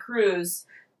for Ted Cruz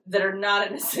that are not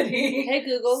in the city. Hey,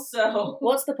 Google. So,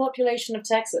 what's the population of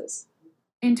Texas?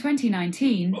 In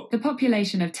 2019, the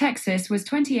population of Texas was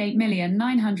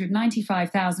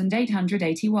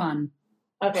 28,995,881.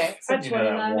 Okay, for How'd you know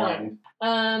that 29 million.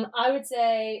 I would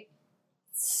say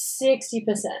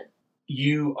 60%.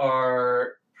 You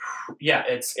are, yeah,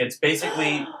 it's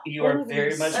basically, you are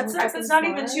very much... That's not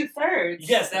even 2/3.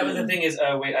 Yes, that was the thing is,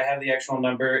 wait, I have the actual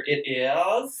number. It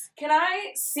is... Can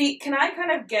I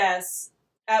kind of guess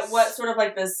at what sort of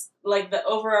like this, like the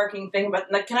overarching thing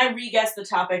about, like, can I re-guess the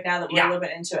topic now that we're a little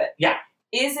bit into it? Yeah.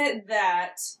 Is it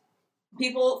that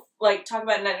people like talk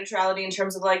about net neutrality in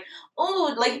terms of like,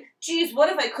 oh, like, geez, what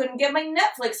if I couldn't get my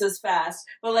Netflix as fast?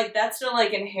 But like that's still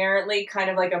like inherently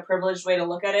kind of like a privileged way to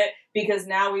look at it, because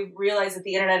now we've realized that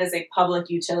the internet is a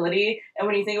public utility, and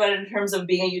when you think about it in terms of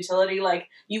being a utility, like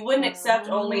you wouldn't accept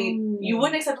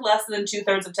less than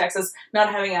 2/3 of Texas not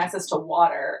having access to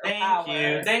water or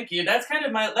power. Thank you. That's kind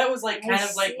of my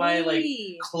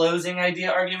my closing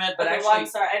idea argument, but okay, actually, well, I'm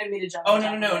sorry, I didn't mean to jump. No. I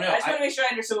just want to make sure I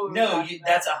understood what we were talking about.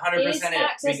 That's 100% Is it.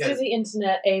 access to Because the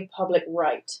internet a public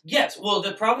right? yes, well,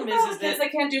 the problem is kids that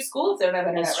that can't do school if they don't have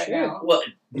internet That's right true. now. well,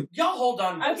 y'all hold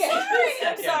on. Okay,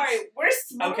 I'm sorry. We're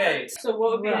smart. Okay. So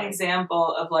what would be an Right.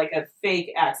 example of like a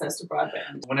fake access to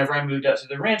broadband? Whenever I moved out to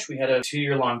the ranch, we had a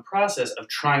 2-year-long process of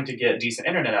trying to get decent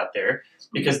internet out there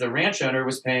because the ranch owner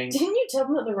was paying. Didn't you tell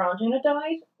them that the ranch owner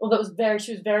died? Well,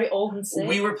 she was very old and sick.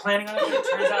 We were planning on it, but it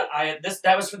turns out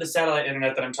that was for the satellite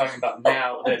internet that I'm talking about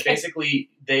now. That basically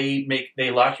they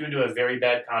lock you into a very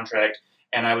bad contract,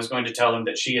 and I was going to tell them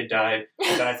that she had died,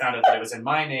 but then I found out that it was in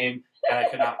my name, and I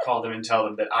could not call them and tell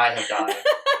them that I had died.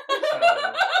 So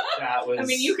that was. I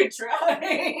mean, you could try. I can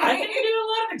do a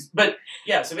lot of things, but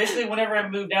yeah. So basically, whenever I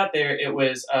moved out there, it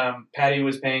was Patty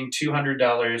was paying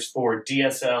 $200 for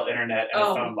DSL internet and a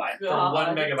phone line for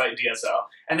 1 megabyte DSL,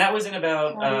 and that was in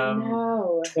about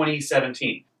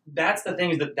 2017. That's the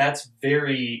thing, is that's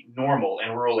very normal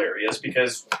in rural areas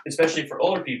because, especially for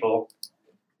older people,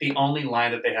 the only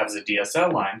line that they have is a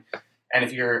DSL line, and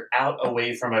if you're out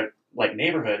away from a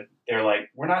neighborhood, they're like,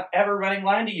 we're not ever running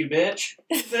line to you, bitch.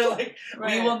 They're like,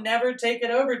 we will never take it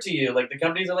over to you. Like, the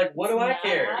companies are like, what do I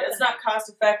care? It's not cost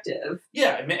effective.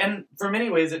 Yeah, and for many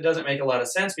ways, it doesn't make a lot of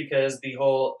sense because the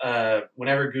whole,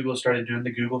 whenever Google started doing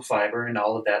the Google Fiber and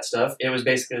all of that stuff, it was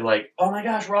basically like, oh my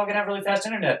gosh, we're all going to have really fast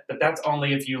internet. But that's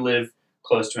only if you live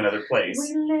close to another place.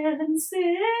 We live in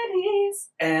cities.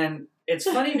 And it's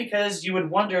funny because you would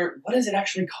wonder, what does it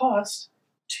actually cost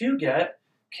to get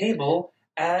cable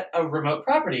at a remote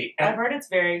property? And I've heard it's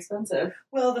very expensive.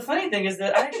 well, the funny thing is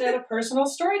that I actually had a personal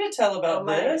story to tell about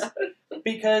this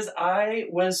because I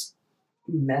was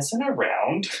messing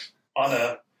around on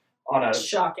a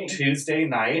Shocking. Tuesday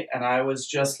night, and I was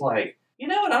just like, you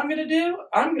know what I'm going to do?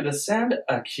 I'm going to send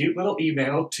a cute little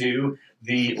email to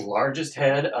the largest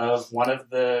head of one of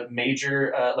the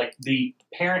major, the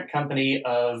parent company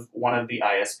of one of the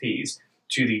ISPs,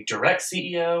 to the direct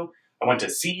CEO. I went to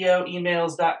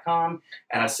ceoemails.com,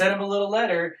 and I sent him a little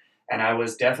letter, and I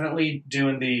was definitely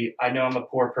doing I know I'm a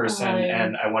poor person,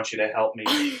 and I want you to help me.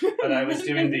 But I was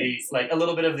doing a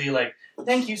little bit of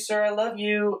thank you, sir, I love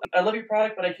you. I love your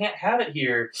product, but I can't have it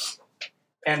here.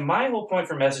 And my whole point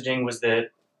for messaging was that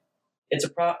it's a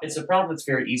problem that's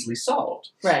very easily solved.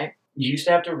 Right. You used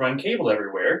to have to run cable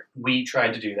everywhere. We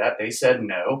tried to do that. They said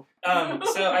no.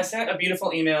 So I sent a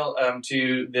beautiful email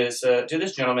to this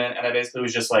gentleman, and I basically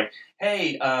was just like,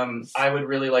 hey, I would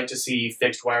really like to see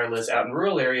fixed wireless out in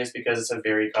rural areas because it's a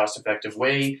very cost-effective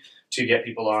way to get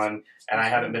people on, and I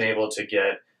haven't been able to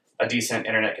get a decent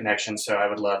internet connection, so I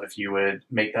would love if you would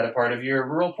make that a part of your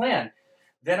rural plan.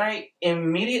 Then I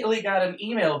immediately got an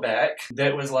email back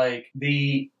that was like,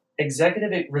 the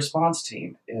executive response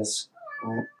team is...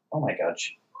 Oh my God,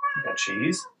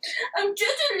 cheese. I'm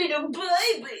just a little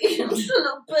baby. I'm just a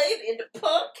little baby in the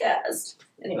podcast.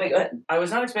 Anyway, go ahead. I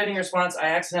was not expecting a response. I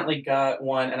accidentally got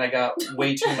one, and I got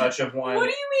way too much of one. What do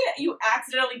you mean you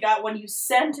accidentally got one? You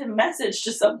sent a message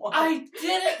to someone. I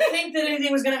didn't think that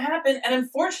anything was going to happen, and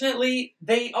unfortunately,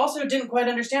 they also didn't quite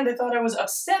understand. They thought I was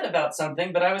upset about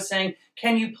something, but I was saying,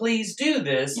 can you please do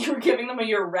this? You were giving them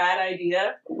your rad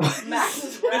idea.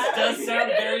 Max's This rad does idea.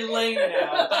 sound very lame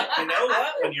now, but you know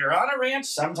what? When you're on a ranch,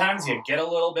 sometimes you get a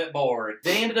little bit bored.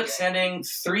 They ended up sending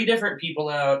 3 different people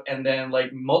out, and then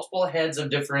multiple heads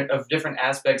of different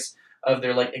aspects of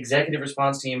their executive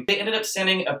response team. They ended up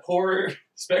sending a poor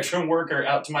Spectrum worker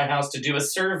out to my house to do a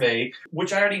survey,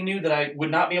 which I already knew that I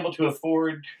would not be able to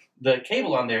afford the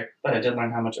cable on there, but I did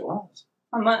learn how much it was.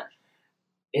 How much?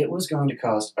 It was going to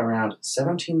cost around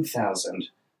 $17,000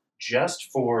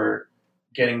 just for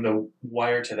getting the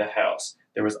wire to the house.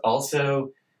 There was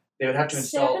also, they would have to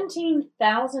install...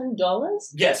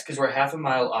 $17,000? Yes, because we're half a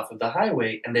mile off of the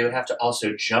highway, and they would have to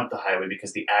also jump the highway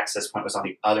because the access point was on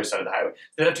the other side of the highway.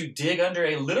 They'd have to dig under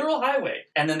a literal highway,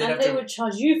 and then they'd have to... would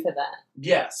charge you for that?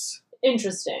 Yes.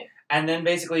 Interesting. And then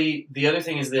basically the other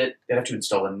thing is that they have to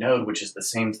install a node, which is the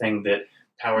same thing that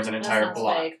powers an entire That sounds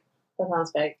block. fake. That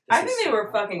sounds fake. I think they were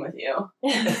fucking with you.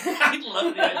 I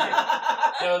love the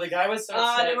idea. No, the guy was so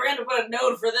upset. We're gonna put a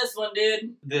node for this one,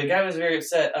 dude. The guy was very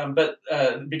upset, but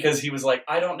because he was like,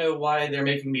 I don't know why they're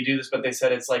making me do this, but they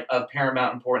said it's like of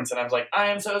paramount importance, and I was like,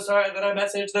 I am so sorry that I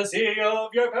messaged the CEO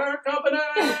of your parent company.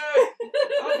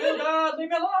 I feel bad. Leave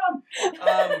me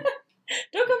alone.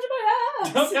 Don't come to my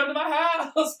house. Don't come to my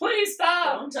house. Please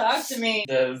stop. Don't talk to me.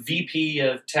 The VP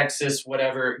of Texas,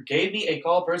 whatever, gave me a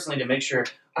call personally to make sure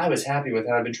I was happy with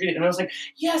how I'd been treated. And I was like,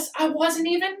 yes, I wasn't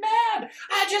even mad.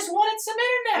 I just wanted some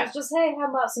internet. It's just, hey, how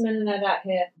about some internet out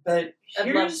here? But I'd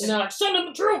love here's... to. No, like, send in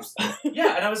the troops.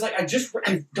 Yeah, and I was like, I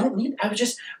don't need... I was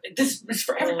just... This is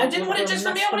for every... I didn't want it just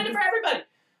for me. I wanted it for everybody.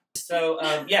 So,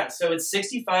 so it's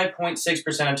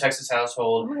 65.6% of Texas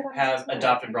households have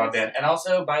adopted broadband. And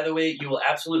also, by the way, you will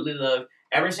absolutely love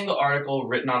every single article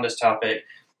written on this topic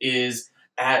is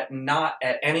not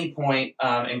at any point,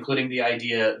 including the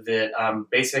idea that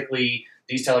basically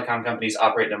these telecom companies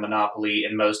operate in a monopoly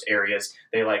in most areas.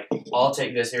 They like, I'll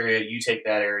take this area, you take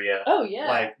that area. Oh, yeah.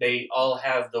 Like, they all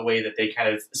have the way that they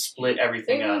kind of split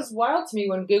everything It up. was wild to me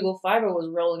when Google Fiber was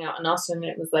rolling out in Austin,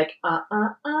 and it was like,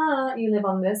 you live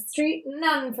on this street?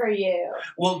 None for you.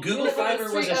 Well, Google live on the Fiber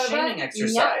was a street over? shaming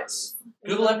exercise.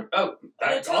 Google,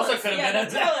 that tell also us. could Yeah, have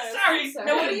been tell us. Sorry. Sorry.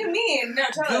 No, what do you mean? No,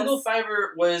 tell Google us.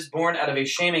 Fiber was born out of a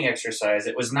shaming exercise.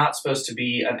 It was not supposed to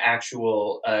be an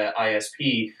actual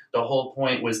ISP. The whole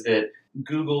point was that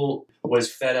Google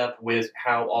was fed up with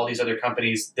how all these other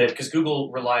companies because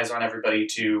Google relies on everybody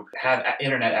to have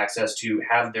internet access to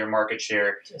have their market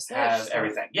share, have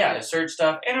everything. Yeah, to search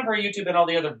stuff, and for YouTube and all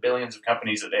the other billions of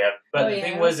companies that they have. But the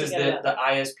thing was that the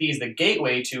ISPs, the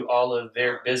gateway to all of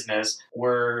their business,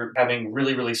 were having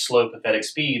really, really slow, pathetic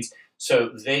speeds.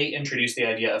 So they introduced the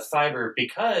idea of fiber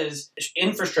because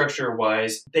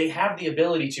infrastructure-wise, they have the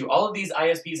ability to, all of these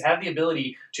ISPs have the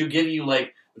ability to give you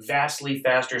like vastly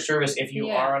faster service if you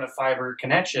are on a fiber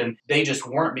connection. They just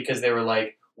weren't because they were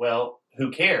like, well, who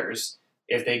cares?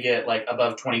 If they get like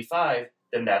above 25,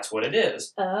 then that's what it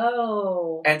is.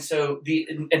 Oh. And so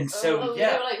so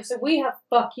so we have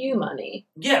fuck you money.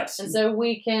 Yes. And so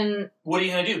we can... What are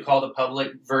you going to do? Call the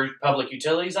public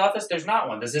utilities office? There's not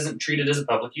one. This isn't treated as a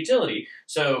public utility.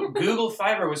 So Google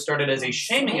Fiber was started as a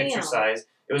shaming exercise.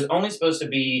 It was only supposed to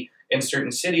be in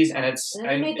certain cities, and it's... And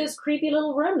they made those creepy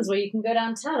little rooms where you can go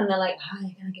downtown, and they're like, hi,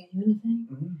 can I get you anything?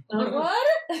 Mhm. I'm like, what?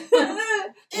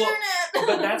 Internet!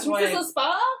 But that's why... Is this a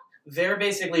spa? They're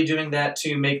basically doing that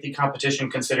to make the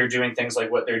competition consider doing things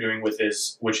like what they're doing which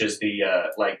is the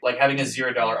like having a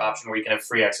 $0 option where you can have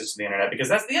free access to the internet, because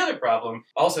that's the other problem.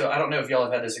 Also, I don't know if y'all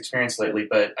have had this experience lately,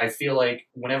 but I feel like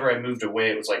whenever I moved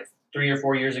away, it was like 3 or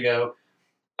 4 years ago,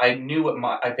 I knew what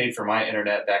I paid for my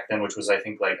internet back then, which was I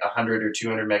think like 100 or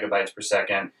 200 megabytes per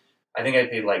second. I think I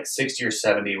paid like 60 or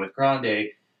 70 with Grande.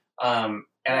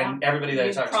 Everybody that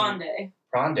I talked to...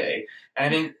 Grande. And I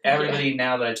think everybody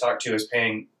now that I talk to is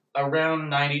paying around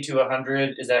 90 to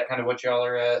 100. Is that kind of what y'all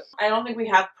are at? I don't think we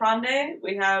have Prande.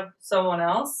 We have someone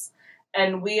else.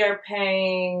 And we are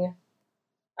paying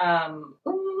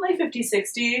like 50,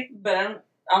 60. But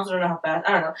I also don't know how fast.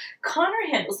 I don't know. Connor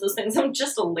handles those things. I'm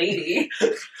just a lady.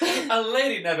 A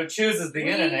lady never chooses the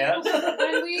internet.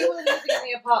 When we were living in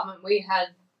the apartment, we had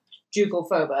Jugal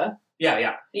Foba.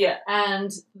 Yeah. Yeah.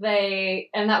 And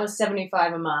that was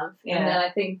 $75 a month. Yeah. And then I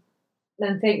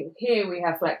think here we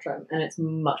have Flectrum, and it's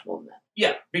much more than that.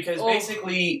 Yeah, because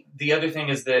basically the other thing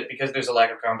is that because there's a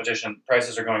lack of competition,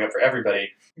 prices are going up for everybody.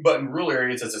 But in rural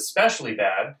areas, it's especially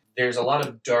bad. There's a lot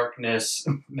of darkness,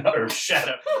 or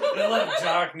shadow. There's a lot of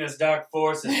darkness, dark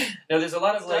forces. No, there's a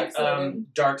lot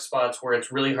of dark spots where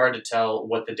it's really hard to tell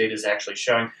what the data is actually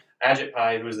showing. Ajit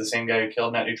Pai, who was the same guy who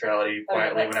killed net neutrality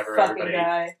quietly whenever everybody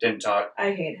didn't talk.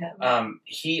 I hate him.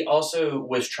 He also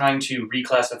was trying to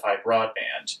reclassify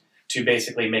broadband to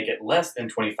basically make it less than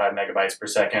 25 megabytes per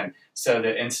second so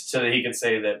that he could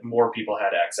say that more people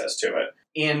had access to it.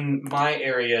 In my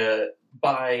area,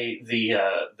 by the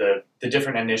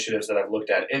different initiatives that I've looked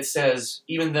at, it says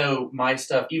even though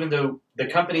the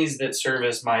companies that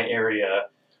service my area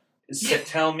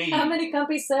tell me... How many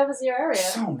companies service your area?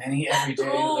 So many every day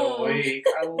of the week.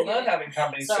 I love having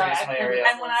companies service my area.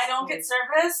 And when I don't get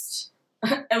serviced,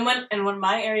 and when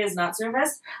my area is not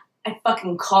serviced, I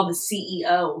fucking call the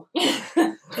CEO.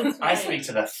 I speak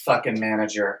to the fucking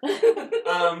manager.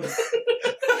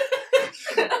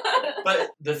 But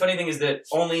the funny thing is that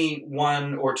only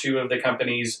one or two of the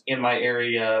companies in my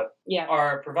area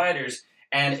are providers.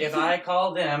 And if I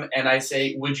call them and I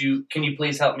say, can you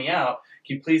please help me out?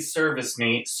 Can you please service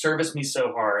me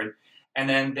so hard? and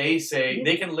then they say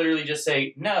they can literally just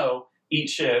say no, eat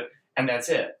shit, and that's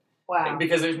it. Wow.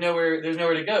 Because there's nowhere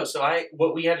to go. So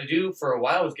what we had to do for a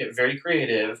while was get very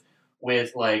creative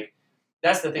with like,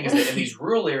 that's the thing is that in these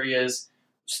rural areas,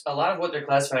 a lot of what they're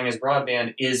classifying as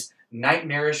broadband is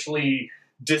nightmarishly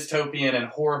dystopian and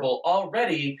horrible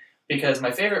already. Because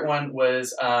my favorite one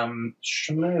was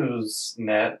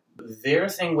SchmoozNet. Their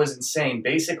thing was insane.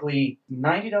 Basically,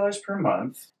 $90 per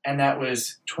month, and that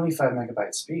was 25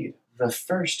 megabyte speed. The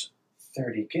first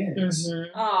 30 gigs.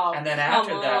 Mm-hmm. Oh, And then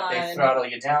after that, they throttle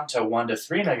you down to 1 to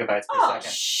 3 megabytes per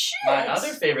second. Shit. My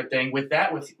other favorite thing with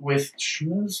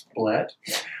SchmoozBlet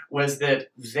was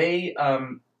that they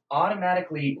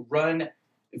automatically run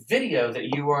video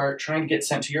that you are trying to get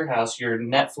sent to your house, your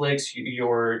Netflix,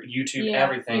 your YouTube,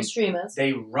 everything. Your streamers.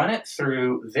 They run it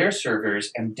through their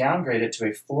servers and downgrade it to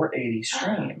a 480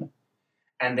 stream.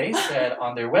 And they said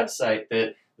on their website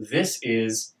that this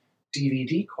is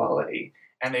DVD quality.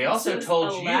 And they also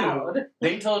told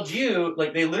you,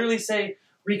 like they literally say,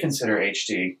 reconsider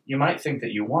HD. You might think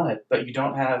that you want it, but you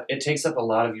don't have, it takes up a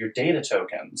lot of your data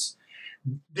tokens.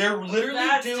 They're literally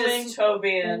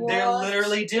dystopian. They're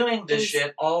literally doing this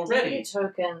shit already. Data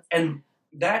tokens. And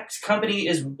that company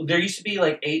there used to be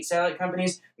like 8 satellite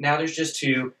companies. Now there's just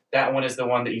 2. That one is the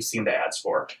one that you've seen the ads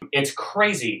for. It's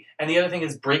crazy. And the other thing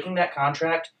is breaking that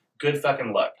contract, good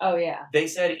fucking luck. Oh, yeah. They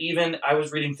said I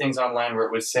was reading things online where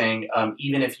it was saying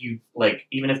even if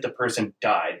the person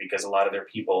died, because a lot of their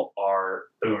people are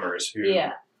boomers who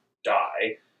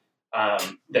die,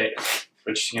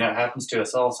 which, happens to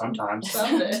us all sometimes.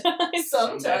 Sometimes.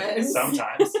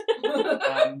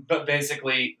 But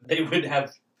basically, they would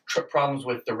have problems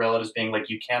with the relatives being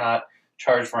like, you cannot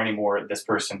charge for any more. This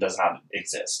person does not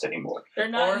exist anymore. They're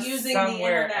not using the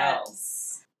internet.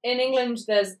 Else. In England,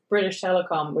 there's British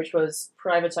Telecom, which was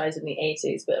privatized in the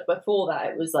 80s, but before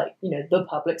that, it was like, the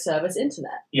public service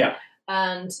internet. Yeah.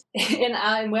 And in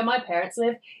where my parents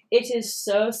live, it is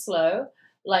so slow,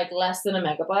 like less than a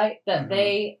megabyte, that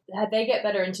they get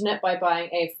better internet by buying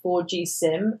a 4G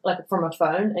SIM, like from a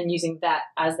phone, and using that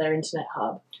as their internet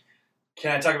hub.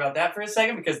 Can I talk about that for a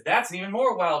second? Because that's an even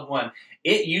more wild one.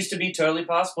 It used to be totally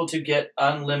possible to get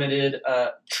unlimited,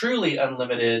 truly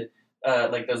unlimited,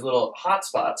 like those little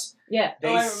hotspots. Yeah.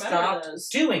 They stopped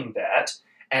doing that.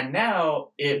 And now,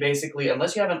 it basically,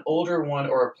 unless you have an older one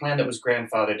or a plan that was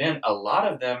grandfathered in, a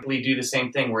lot of them do the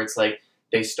same thing where it's like,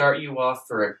 they start you off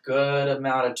for a good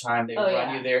amount of time. They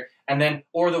run you there. And then,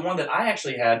 or the one that I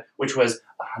actually had, which was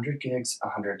 100 gigs,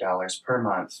 $100 per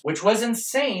month, which was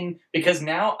insane because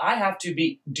now I have to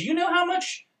be, do you know how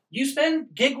much you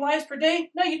spend gig-wise per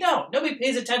day? No, you don't. Nobody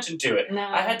pays attention to it. No.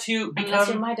 I had to become... Unless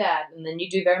you're my dad, and then you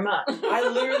do very much. I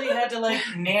literally had to,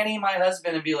 nanny my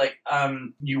husband and be like,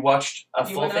 you watched a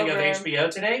full thing of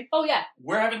HBO today? Oh, yeah.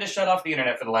 We're having to shut off the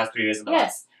internet for the last 3 days of the month.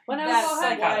 Yes. When I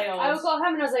would go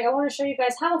home and I was like, I want to show you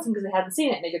guys Hamilton because I hadn't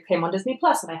seen it. And it came on Disney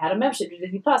Plus, and I had a membership to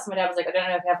Disney Plus. And my dad was like, I don't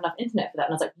know if you have enough internet for that.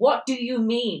 And I was like, what do you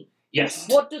mean? Yes.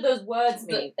 What do those words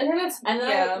mean? And then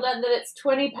I learned that it's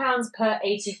 £20 per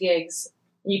 80 gigs.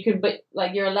 You can,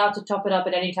 you're allowed to top it up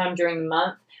at any time during the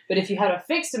month. But if you had a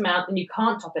fixed amount, then you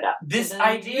can't top it up. This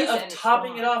idea of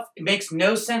topping it off makes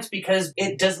no sense because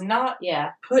it does not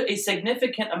put a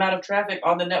significant amount of traffic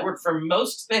on the network for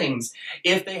most things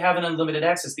if they have an unlimited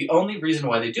access. The only reason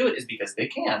why they do it is because they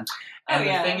can. And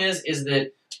the thing is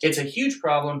that it's a huge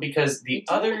problem because the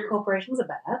other corporations are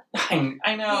bad.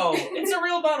 I know. It's a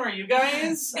real bummer, you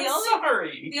guys.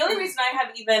 Sorry. The only reason I have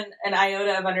even an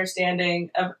iota of understanding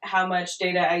of how much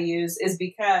data I use is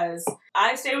because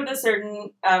I stay with a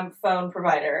certain phone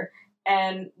provider,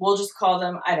 and we'll just call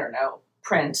them, I don't know,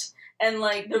 Print. And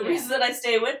the reason that I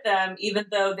stay with them, even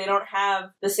though they don't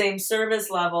have the same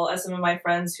service level as some of my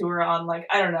friends who are on I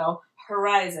don't know,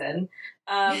 Horizon.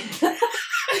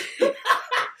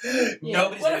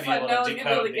 Nobody's going to be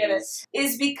able to get it.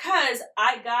 Is because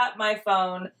I got my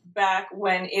phone back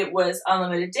when it was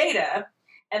unlimited data,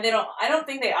 and I don't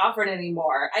think they offer it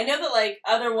anymore. I know that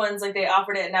other ones they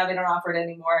offered it and now they don't offer it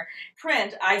anymore.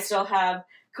 Print, I still have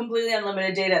completely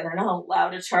unlimited data, and they're not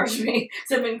allowed to charge me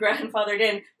because I've been grandfathered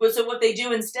in. But so what they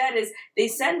do instead is they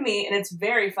send me, and it's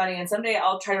very funny, and someday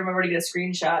I'll try to remember to get a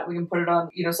screenshot. We can put it on,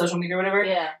 social media or whatever.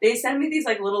 Yeah. They send me these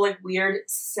little weird,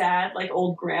 sad,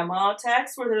 old grandma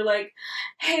texts where they're like,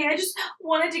 hey, I just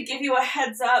wanted to give you a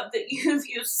heads up that you've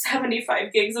used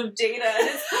 75 gigs of data, and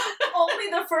it's only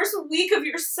the first week of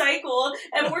your cycle,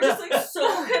 and we're just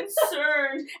so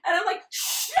concerned. And I'm like,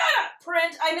 shut up,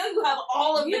 Print. I know you have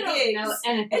all of the gigs. Know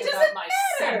anything it doesn't about my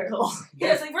cycle.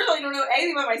 Yeah, it's like, first of all, you don't know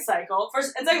anything about my cycle.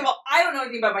 First, and second of all, I don't know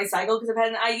anything about my cycle because I've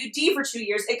had an IUD for 2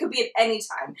 years. It could be at any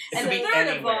time. It And could then be third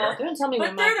of anywhere. all, Don't tell me but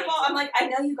when my third of dates all, are. I'm like, I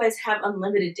know you guys have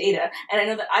unlimited data, and I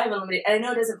know that I have unlimited, and I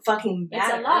know it doesn't fucking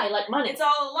matter. It's a lie, like money. It's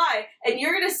all a lie. And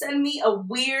you're gonna send me a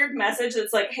weird message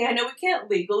that's like, hey, I know we can't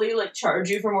legally like charge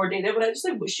you for more data, but I just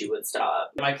like wish you would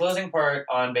stop. My closing part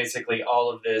on basically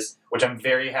all of this, which I'm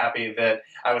very happy that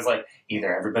I was like,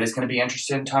 either everybody's going to be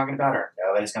interested in talking about it or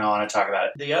nobody's going to want to talk about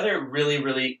it. The other really,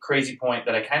 really crazy point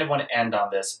that I kind of want to end on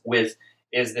this with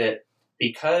is that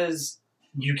because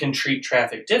you can treat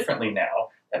traffic differently now,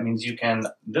 that means you can,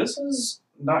 this is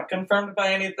not confirmed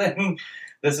by anything.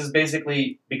 This is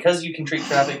basically, because you can treat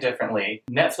traffic differently,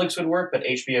 Netflix would work, but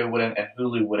HBO wouldn't and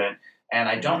Hulu wouldn't. And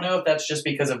I don't know if that's just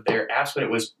because of their apps, but it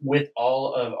was with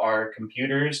all of our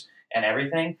computers and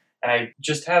everything. And I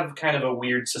just have kind of a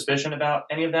weird suspicion about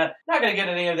any of that. Not going to get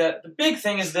into any of that. The big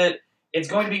thing is that it's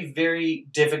going to be very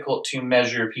difficult to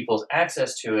measure people's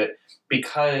access to it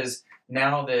because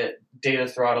now that data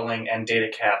throttling and data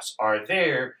caps are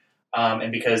there,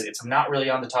 and because it's not really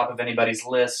on the top of anybody's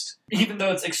list, even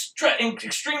though it's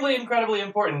extremely, incredibly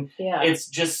important, Yeah. it's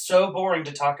just so boring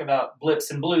to talk about blips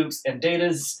and bloops and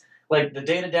data's, like the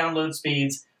data download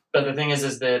speeds. But the thing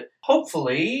is that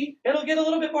hopefully it'll get a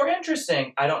little bit more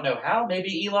interesting. I don't know how.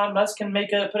 Maybe Elon Musk can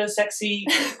put a sexy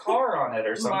car on it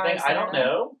or something. Mars I don't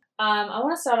know. I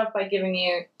want to start off by giving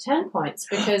you 10 points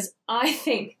because I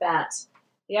think that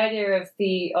the idea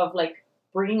of like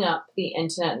bringing up the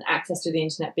internet and access to the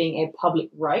internet being a public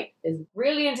right is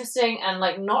really interesting and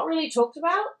like not really talked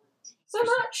about so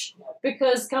much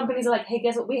because companies are like, hey,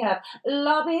 guess what we have?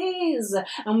 Lobbies,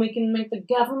 and we can make the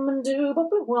government do what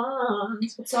we want.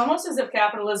 It's almost as if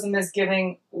capitalism is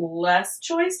giving less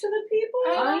choice to the people.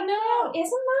 I know, isn't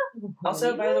that?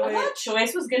 Also, by the I way, thought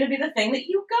choice was going to be the thing that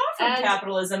you got from And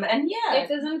capitalism, and If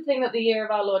there's anything that the year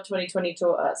of our Lord 2020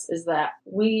 taught us is that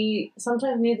we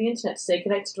sometimes need the internet to stay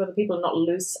connected to other people and not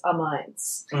lose our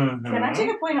minds. mhm. Can I take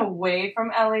a point away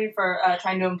from Ellie for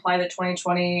trying to imply that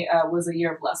 2020 was a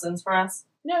year of lessons for us?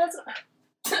 No, that's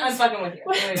I'm fucking with you.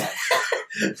 There we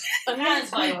go. I'm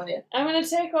fucking with you. I'm going to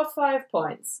take off 5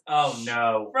 points. Oh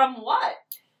no! From what?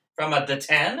 From the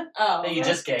 10 Oh, that you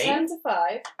just gave? 10 to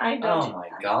 5 I don't. Oh my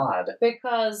god!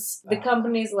 because the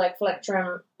companies like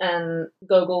Flectrum and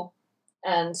Google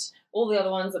and all the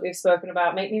other ones that we've spoken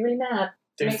about make me really mad.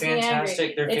 They're Makes me angry.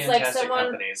 fantastic. They're It's like fantastic someone-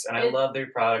 companies, and I it- love their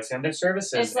products and their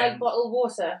services. It's like and bottled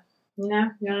water. You know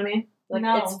what I mean? Like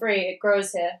No. it's free. It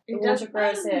grows here. The It water doesn't-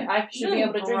 grows here. I should be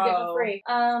able to drink it for free.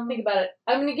 Think about it.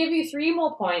 I'm going to give you 3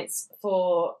 more points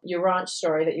for your ranch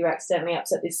story that you accidentally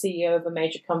upset the CEO of a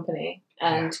major company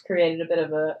and created a bit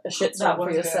of a That shitstorm for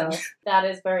was yourself. That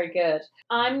is very good.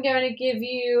 I'm going to give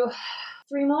you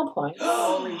 3 more points.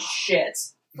 Holy shit.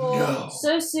 For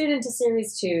so soon into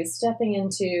series 2, stepping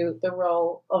into the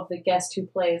role of the guest who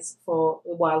plays for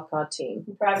the wildcard team.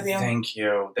 I'm proud of you. Thank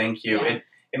you. Yeah.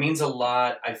 It means a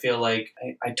lot. I feel like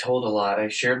I told a lot. I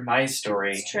shared my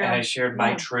story It's true. and I shared my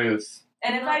Yeah. truth.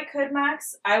 And if I could,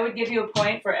 Max, I would give you a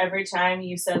point for every time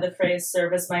you said the phrase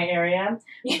 "service my area."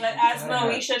 But as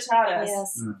Moesha taught us,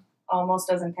 Yes. almost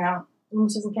doesn't count.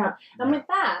 Almost doesn't count. And with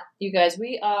that, you guys,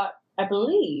 we are, I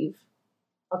believe,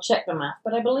 I'll check the math,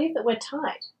 but I believe that we're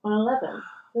tied on 11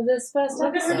 for this first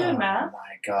Look at her episode. doing Oh math.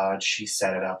 my god, she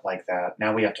set it up like that.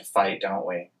 Now we have to fight, don't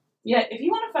we? Yeah, if you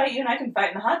want to fight, you and I can fight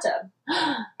in the hot tub.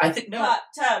 I think no. Hot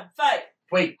tub fight.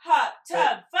 Wait, Hot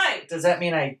tub fight. does that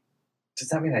mean I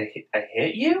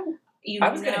hit you? You I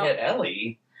was gonna know- hit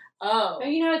Ellie. Oh, Oh,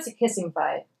 you know it's a kissing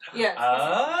fight. yeah.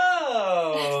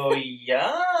 Oh,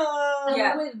 yeah. And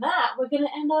Yeah. with that, we're going to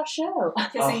end our show.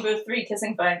 Kissing Oh. booth 3,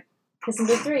 kissing fight. Kissing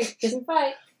Booth 3, kissing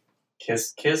fight.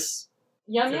 Kiss.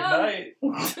 Yum Good yum. night.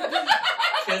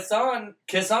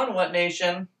 Kiss on, What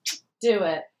Nation? Do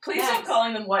it. Please Max. stop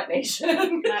calling them What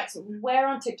Nation. Max, where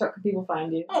on TikTok can people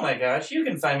find you? Oh my gosh, you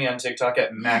can find me on TikTok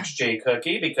at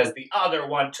MaxJCookie because the other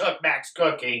one took Max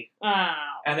Cookie. Oh,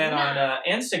 And then on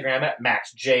Instagram at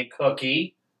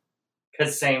MaxJCookie,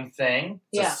 because same thing.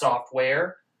 It's Yeah. a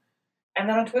software. And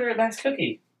then on Twitter at Max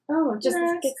Cookie. Oh, just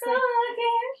Max gets like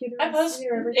cuter I and post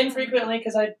sweeter every time. infrequently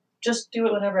because I just do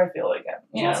it whenever I feel like it.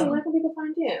 You Chelsea, know? where can people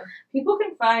find you? People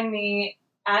can find me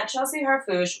at Chelsea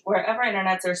Harfouche wherever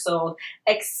internets are sold,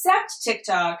 except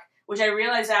TikTok, which I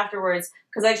realized afterwards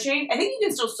because I changed. I think you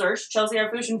can still search Chelsea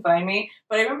Harfouche and find me,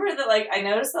 but I remember that I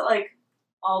noticed that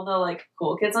all the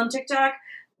cool kids on TikTok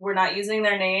were not using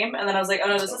their name, and then I was like, oh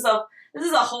no, this is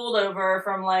a holdover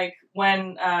from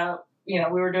when we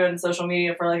were doing social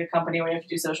media for a company where you have to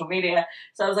do social media.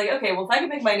 So I was like, okay, well if I could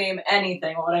make my name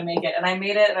anything, what would I make it? And I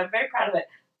made it, and I'm very proud of it.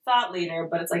 Thought leader,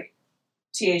 but it's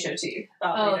THOT.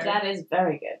 Oh, that is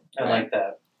very good. I like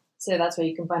that. So that's where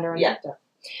you can find her on Yeah. TikTok.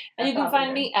 And you can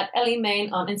find me at Ellie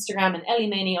Main on Instagram and Ellie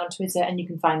Maney on Twitter. And you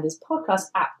can find this podcast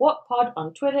at What Pod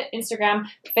on Twitter, Instagram,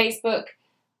 Facebook,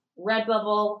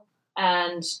 Redbubble,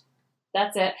 and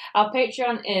that's it. Our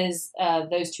Patreon is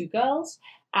Those Two Girls.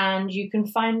 And you can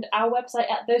find our website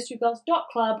at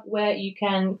those2girls.club where you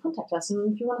can contact us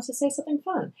and if you want us to say something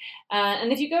fun.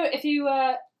 And if you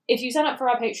sign up for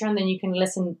our Patreon, then you can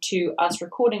listen to us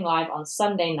recording live on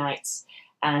Sunday nights.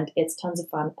 And it's tons of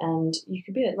fun. And you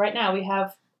can be there. Right now we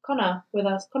have Connor with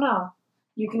us. Connor.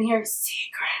 You can hear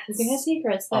secrets. You can hear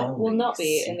secrets that Only will not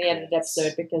be in the edited secrets.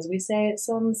 episode because we say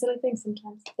some silly things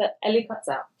sometimes that Ellie cuts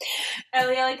out.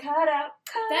 Ellie, cut out.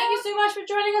 Thank you so much for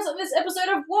joining us on this episode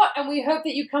of What? And we hope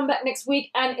that you come back next week.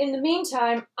 And in the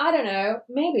meantime, I don't know,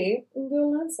 maybe we'll go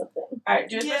learn something. All right,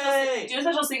 do a Yay!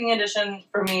 special singing edition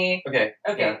for me. Okay.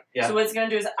 Okay. Yeah. So what it's gonna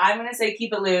do is I'm gonna say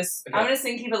keep it loose. Okay. I'm gonna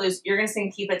sing keep it loose. You're gonna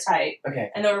sing keep it tight. Okay.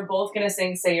 And then we're both gonna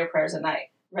sing say your prayers at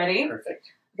night. Ready? Perfect.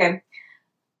 Okay.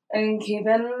 And keep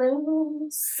it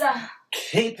loose.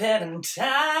 Keep it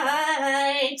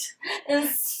tight. And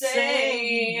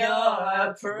say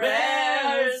your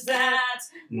prayers at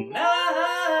night.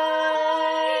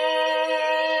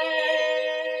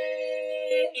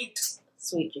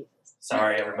 Sweet Jesus.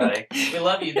 Sorry, everybody. We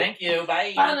love you. Thank you.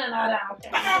 Bye. Banana.